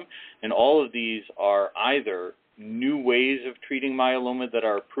attack them. And all of these are either new ways of treating myeloma that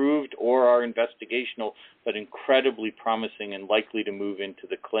are approved or are investigational, but incredibly promising and likely to move into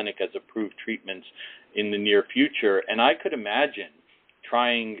the clinic as approved treatments in the near future. And I could imagine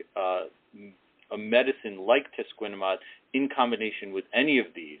trying a medicine like tasquinimod in combination with any of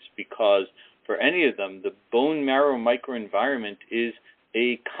these, because for any of them, the bone marrow microenvironment is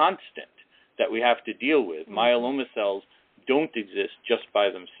a constant that we have to deal with. Myeloma cells don't exist just by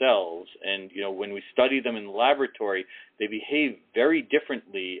themselves, and when we study them in the laboratory, they behave very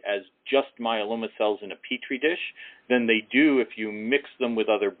differently as just myeloma cells in a petri dish than they do if you mix them with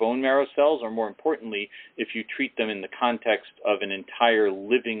other bone marrow cells, or more importantly, if you treat them in the context of an entire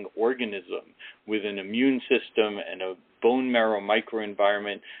living organism with an immune system and a bone marrow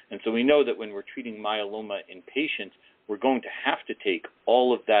microenvironment. And so we know that when we're treating myeloma in patients, we're going to have to take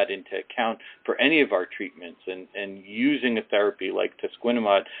all of that into account for any of our treatments, and using a therapy like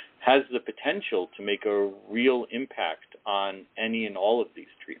tasquinimod has the potential to make a real impact on any and all of these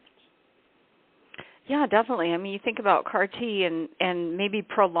treatments. Yeah, definitely. I mean, you think about CAR T and maybe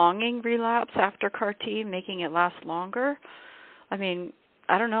prolonging relapse after CAR T, making it last longer. I mean,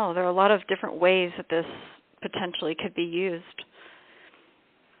 I don't know. There are a lot of different ways that this potentially could be used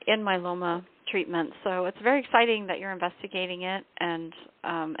in myeloma treatment. So it's very exciting that you're investigating it, and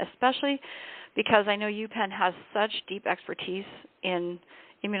especially because I know UPenn has such deep expertise in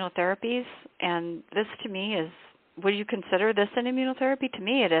immunotherapies, and this to me is, would you consider this an immunotherapy? To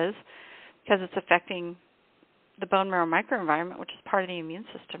me it is, because it's affecting the bone marrow microenvironment, which is part of the immune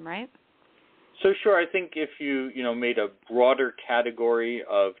system, right? So sure, I think if you made a broader category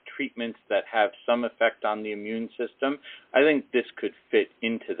of treatments that have some effect on the immune system, I think this could fit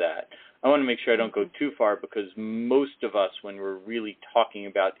into that. I want to make sure I don't go too far, because most of us, when we're really talking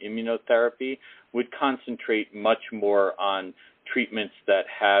about immunotherapy, would concentrate much more on treatments that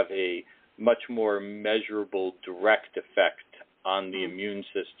have a much more measurable direct effect on the immune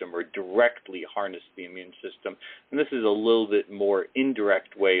system or directly harness the immune system. And this is a little bit more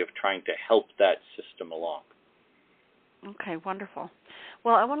indirect way of trying to help that system along. Okay, wonderful.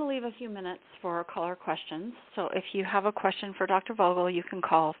 Well, I want to leave a few minutes for caller questions. So if you have a question for Dr. Vogl, you can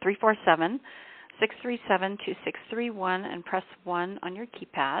call 347-637-2631 and press 1 on your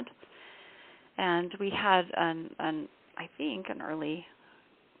keypad. And we had, I think, an early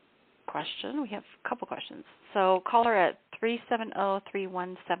question. We have a couple questions. So caller at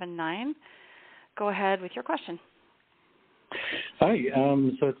 370-3179. Go ahead with your question. Hi.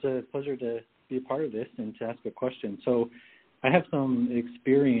 So it's a pleasure to be a part of this and to ask a question. So I have some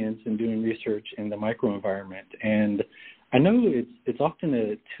experience in doing research in the microenvironment, and I know it's often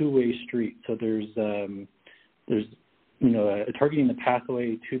a two-way street. So there's targeting the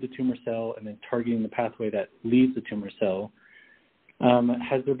pathway to the tumor cell and then targeting the pathway that leaves the tumor cell.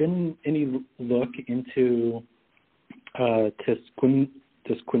 Has there been any look into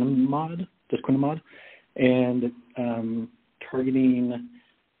tasquinimod and targeting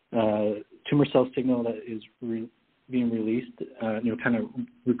tumor cell signal that is being released, kind of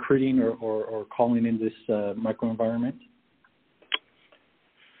recruiting or calling in this microenvironment?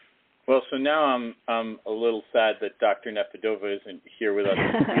 Well, so now I'm a little sad that Dr. Nefedova isn't here with us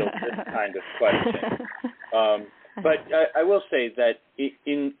to field this kind of question. But I will say that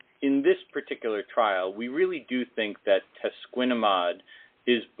in this particular trial, we really do think that tasquinimod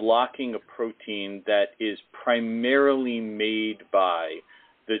is blocking a protein that is primarily made by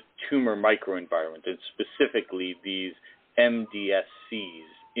the tumor microenvironment, and specifically these MDSCs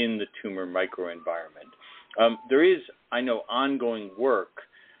in the tumor microenvironment. There is, I know, ongoing work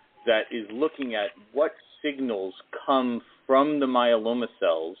that is looking at what signals come from the myeloma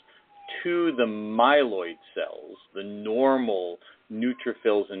cells to the myeloid cells, the normal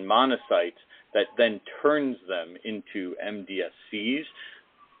neutrophils and monocytes, that then turns them into MDSCs.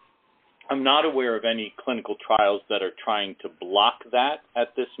 I'm not aware of any clinical trials that are trying to block that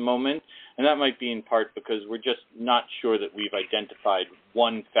at this moment, and that might be in part because we're just not sure that we've identified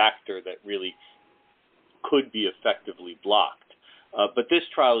one factor that really could be effectively blocked. But this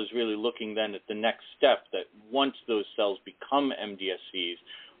trial is really looking then at the next step, that once those cells become MDSCs,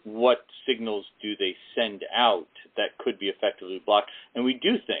 what signals do they send out that could be effectively blocked? And we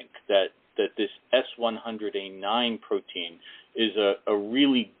do think that this S100A9 protein is a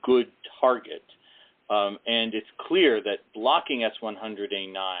really good target. And it's clear that blocking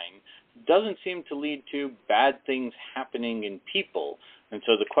S100A9 doesn't seem to lead to bad things happening in people. And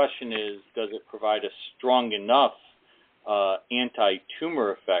so the question is, does it provide a strong enough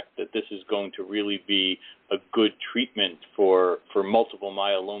anti-tumor effect that this is going to really be a good treatment for multiple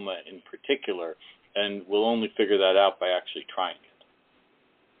myeloma in particular? And we'll only figure that out by actually trying it.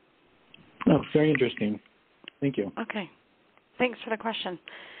 Oh, very interesting. Thank you. Okay. Thanks for the question.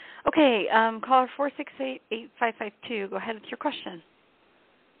 Okay, caller 468-8552. Go ahead with your question.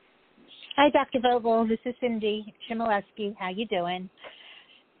 Hi, Dr. Vogl. This is Cindy Shimoleski. How you doing?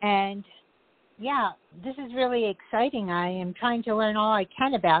 And yeah, this is really exciting. I am trying to learn all I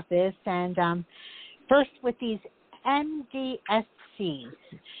can about this. And first, with these MDSCs,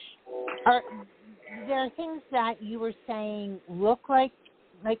 there are things that you were saying look like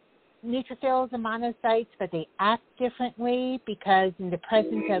neutrophils and monocytes, but they act differently because in the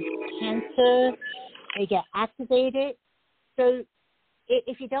presence of cancer, they get activated. So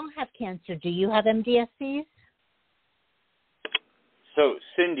if you don't have cancer, do you have MDSCs? So,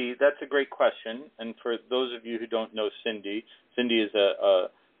 Cindy, that's a great question. And for those of you who don't know Cindy, Cindy is a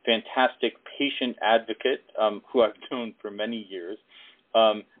fantastic patient advocate who I've known for many years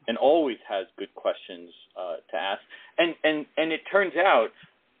and always has good questions to ask. And it turns out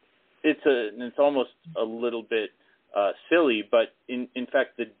it's almost a little bit silly, but in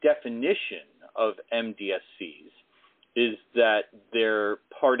fact, the definition of MDSCs is that they're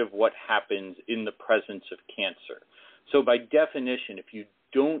part of what happens in the presence of cancer. So by definition, if you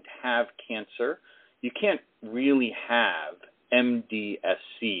don't have cancer, you can't really have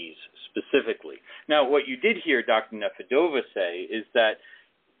MDSCs specifically. Now, what you did hear Dr. Nefedova say is that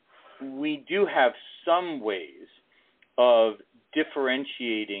we do have some ways of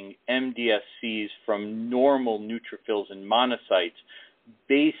differentiating MDSCs from normal neutrophils and monocytes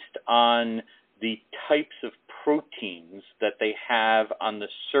based on the types of proteins that they have on the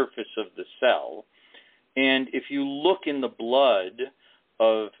surface of the cell. And if you look in the blood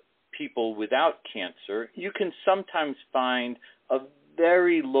of people without cancer, you can sometimes find a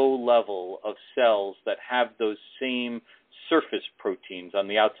very low level of cells that have those same surface proteins on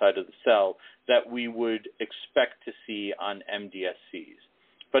the outside of the cell that we would expect to see on MDSCs.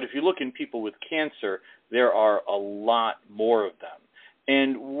 But if you look in people with cancer, there are a lot more of them.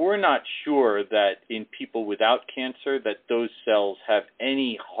 And we're not sure that in people without cancer that those cells have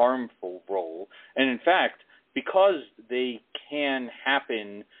any harmful role. And in fact, because they can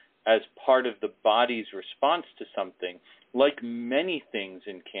happen as part of the body's response to something, like many things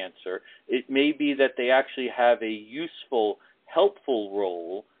in cancer, it may be that they actually have a useful, helpful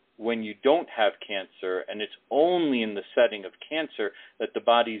role when you don't have cancer, and it's only in the setting of cancer that the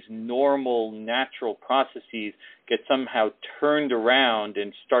body's normal, natural processes get somehow turned around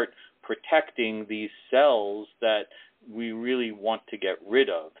and start protecting these cells that we really want to get rid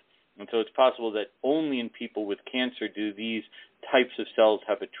of. And so it's possible that only in people with cancer do these types of cells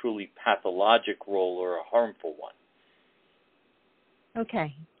have a truly pathologic role or a harmful one.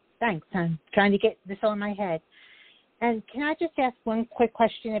 Okay, thanks. I'm trying to get this all in my head. And can I just ask one quick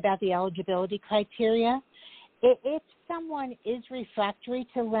question about the eligibility criteria? If someone is refractory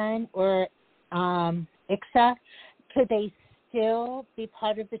to Len or IXA, could they still be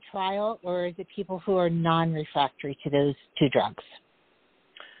part of the trial, or is it people who are non-refractory to those two drugs?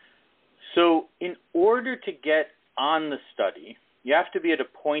 So in order to get on the study, you have to be at a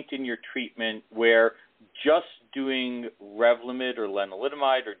point in your treatment where just doing Revlimid or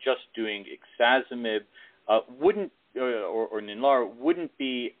lenalidomide or just doing ixazomib wouldn't or Ninlara wouldn't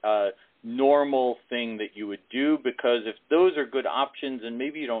be a normal thing that you would do, because if those are good options, and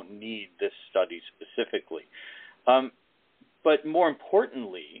maybe you don't need this study specifically. But more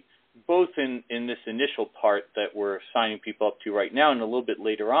importantly, both in this initial part that we're signing people up to right now and a little bit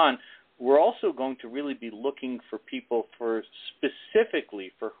later on, we're also going to really be looking for people for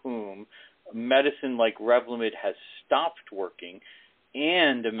specifically for whom medicine like Revlimid has stopped working,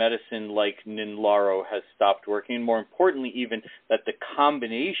 and a medicine like Ninlaro has stopped working, and more importantly even that the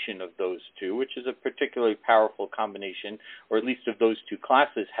combination of those two, which is a particularly powerful combination, or at least of those two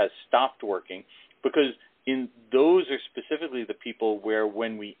classes, has stopped working, because in those are specifically the people where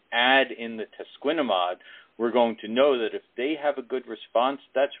when we add in the tasquinimod, we're going to know that if they have a good response,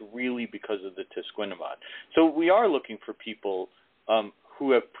 that's really because of the tasquinimod. So we are looking for people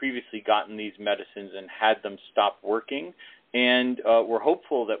who have previously gotten these medicines and had them stop working, and we're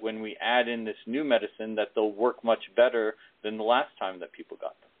hopeful that when we add in this new medicine that they'll work much better than the last time that people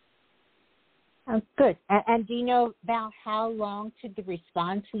got them. Oh, good. And do you know about how long to the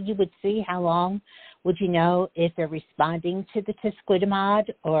response you would see? How long would you know if they're responding to the tasquinimod,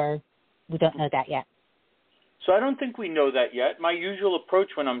 or we don't know that yet? So I don't think we know that yet. My usual approach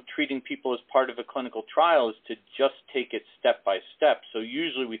when I'm treating people as part of a clinical trial is to just take it step by step. So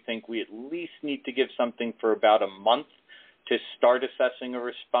usually we think we at least need to give something for about a month to start assessing a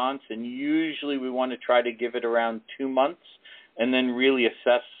response, and usually we want to try to give it around 2 months and then really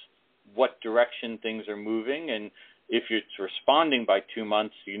assess what direction things are moving. And if it's responding by 2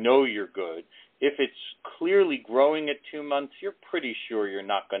 months, you know you're good. If it's clearly growing at 2 months, you're pretty sure you're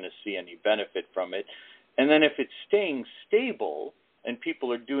not going to see any benefit from it. And then if it's staying stable and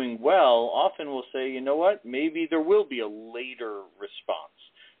people are doing well, often we'll say, you know what, maybe there will be a later response.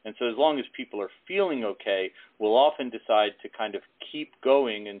 And so as long as people are feeling okay, we'll often decide to kind of keep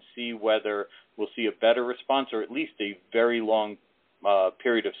going and see whether we'll see a better response or at least a very long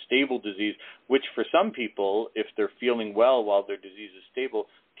period of stable disease, which for some people, if they're feeling well while their disease is stable,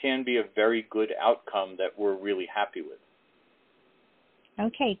 can be a very good outcome that we're really happy with.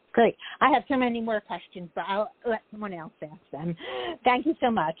 Okay, great. I have so many more questions, but I'll let someone else ask them. Thank you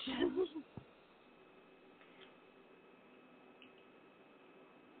so much.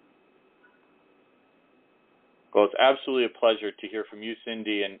 Well, it's absolutely a pleasure to hear from you,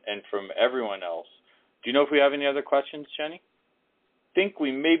 Cindy, and from everyone else. Do you know if we have any other questions, Jenny? I think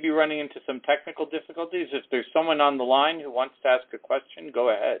we may be running into some technical difficulties. If there's someone on the line who wants to ask a question, go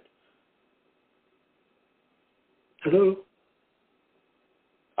ahead. Hello?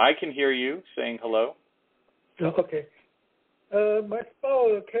 I can hear you saying hello. Okay. My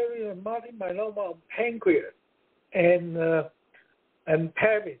spouse carries a multiple myeloma of pancreas and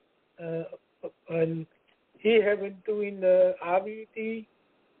pelvis, and he has been doing the RVD,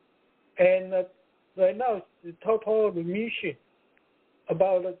 and right now it's total remission.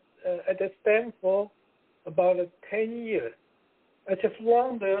 About at the Stanford, about 10 years. I just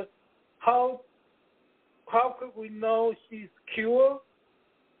wonder how could we know she's cured?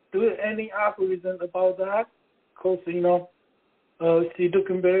 Do you have any algorithm about that? Because, she's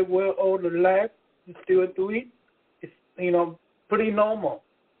looking very well. All the labs is still doing. It's, pretty normal.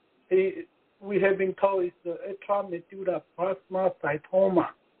 We have been told it's the extramedullary plasmacytoma.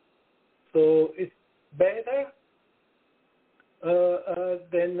 So it's better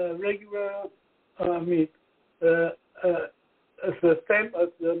than regular, the same as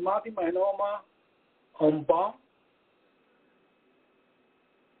the multiple myeloma on bone?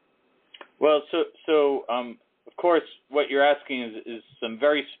 Well, so of course, what you're asking is some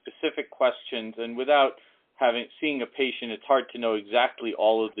very specific questions, and without seeing a patient, it's hard to know exactly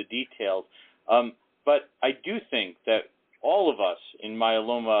all of the details. But I do think that all of us in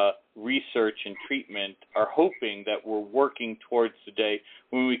myeloma research and treatment are hoping that we're working towards the day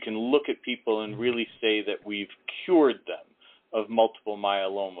when we can look at people and really say that we've cured them of multiple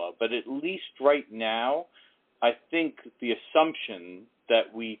myeloma. But at least right now, I think the assumption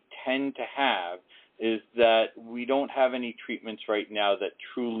that we tend to have is that we don't have any treatments right now that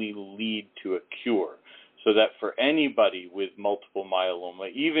truly lead to a cure. So that for anybody with multiple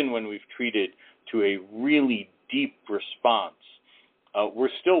myeloma, even when we've treated to a really deep response, we're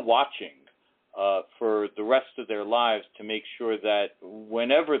still watching for the rest of their lives to make sure that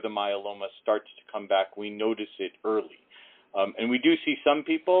whenever the myeloma starts to come back, we notice it early. And we do see some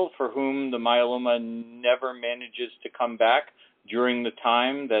people for whom the myeloma never manages to come back during the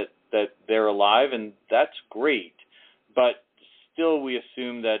time that they're alive, and that's great. But still, we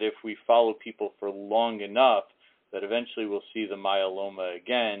assume that if we follow people for long enough, that eventually we'll see the myeloma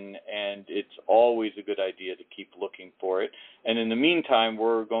again, and it's always a good idea to keep looking for it. And in the meantime,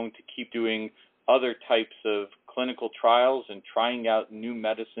 we're going to keep doing other types of clinical trials and trying out new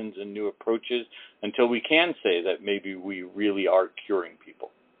medicines and new approaches until we can say that maybe we really are curing people.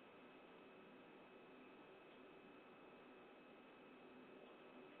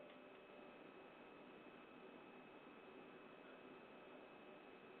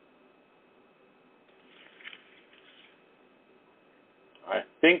 I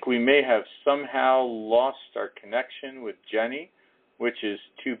think we may have somehow lost our connection with Jenny, which is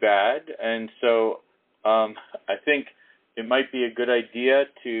too bad. And so I think it might be a good idea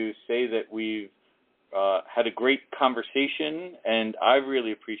to say that we've had a great conversation, and I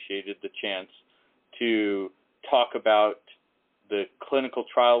really appreciated the chance to talk about the clinical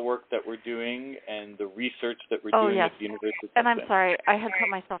trial work that we're doing and the research that we're doing yes. at the University of And I'm Pennsylvania. sorry, I had put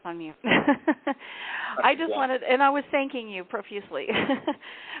myself on mute. I just wanted, and I was thanking you profusely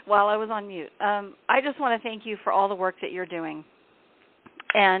while I was on mute. I just want to thank you for all the work that you're doing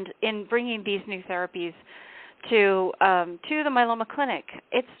and in bringing these new therapies to the myeloma clinic.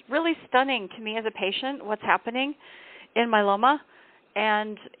 It's really stunning to me as a patient what's happening in myeloma,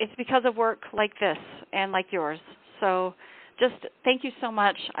 and it's because of work like this and like yours. So just thank you so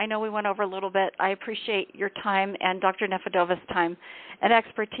much. I know we went over a little bit. I appreciate your time and Dr. Nefidova's time and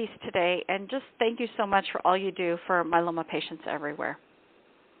expertise today, and just thank you so much for all you do for myeloma patients everywhere.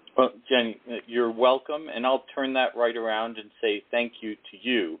 Well, Jen, you're welcome, and I'll turn that right around and say thank you to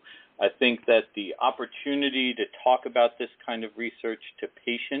you. I think that the opportunity to talk about this kind of research to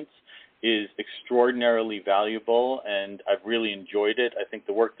patients is extraordinarily valuable, and I've really enjoyed it. I think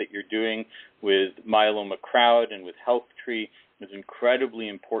the work that you're doing with Myeloma Crowd and with HealthTree is incredibly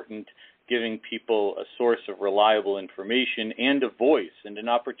important, giving people a source of reliable information and a voice and an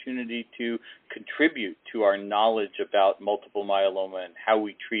opportunity to contribute to our knowledge about multiple myeloma and how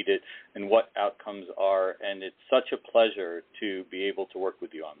we treat it and what outcomes are. And it's such a pleasure to be able to work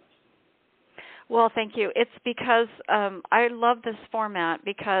with you on this. Well, thank you. It's because I love this format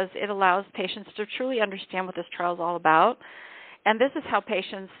because it allows patients to truly understand what this trial is all about. And this is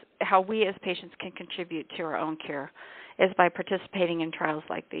how we as patients can contribute to our own cure, is by participating in trials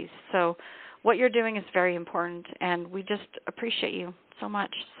like these. So what you're doing is very important, and we just appreciate you so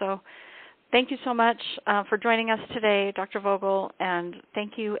much. So thank you so much for joining us today, Dr. Vogl, and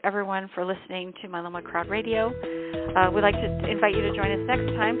thank you, everyone, for listening to Myeloma Crowd Radio. We'd like to invite you to join us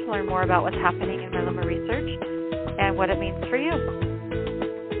next time to learn more about what's happening in myeloma research and what it means for you.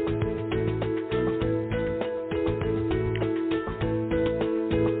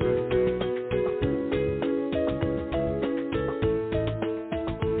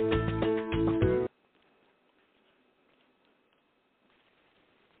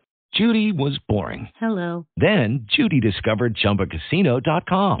 Judy was boring. Hello. Then Judy discovered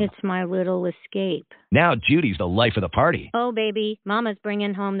ChumbaCasino.com. It's my little escape. Now Judy's the life of the party. Oh, baby, mama's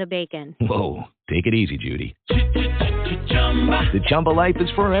bringing home the bacon. Whoa, take it easy, Judy. The Chumba life is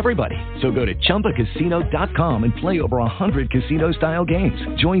for everybody. So go to ChumbaCasino.com and play over 100 casino-style games.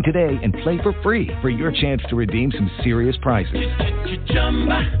 Join today and play for free for your chance to redeem some serious prizes.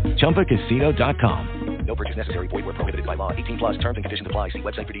 ChumbaCasino.com. No purchase necessary. Void where prohibited by law. 18+ terms and conditions apply. See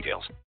website for details.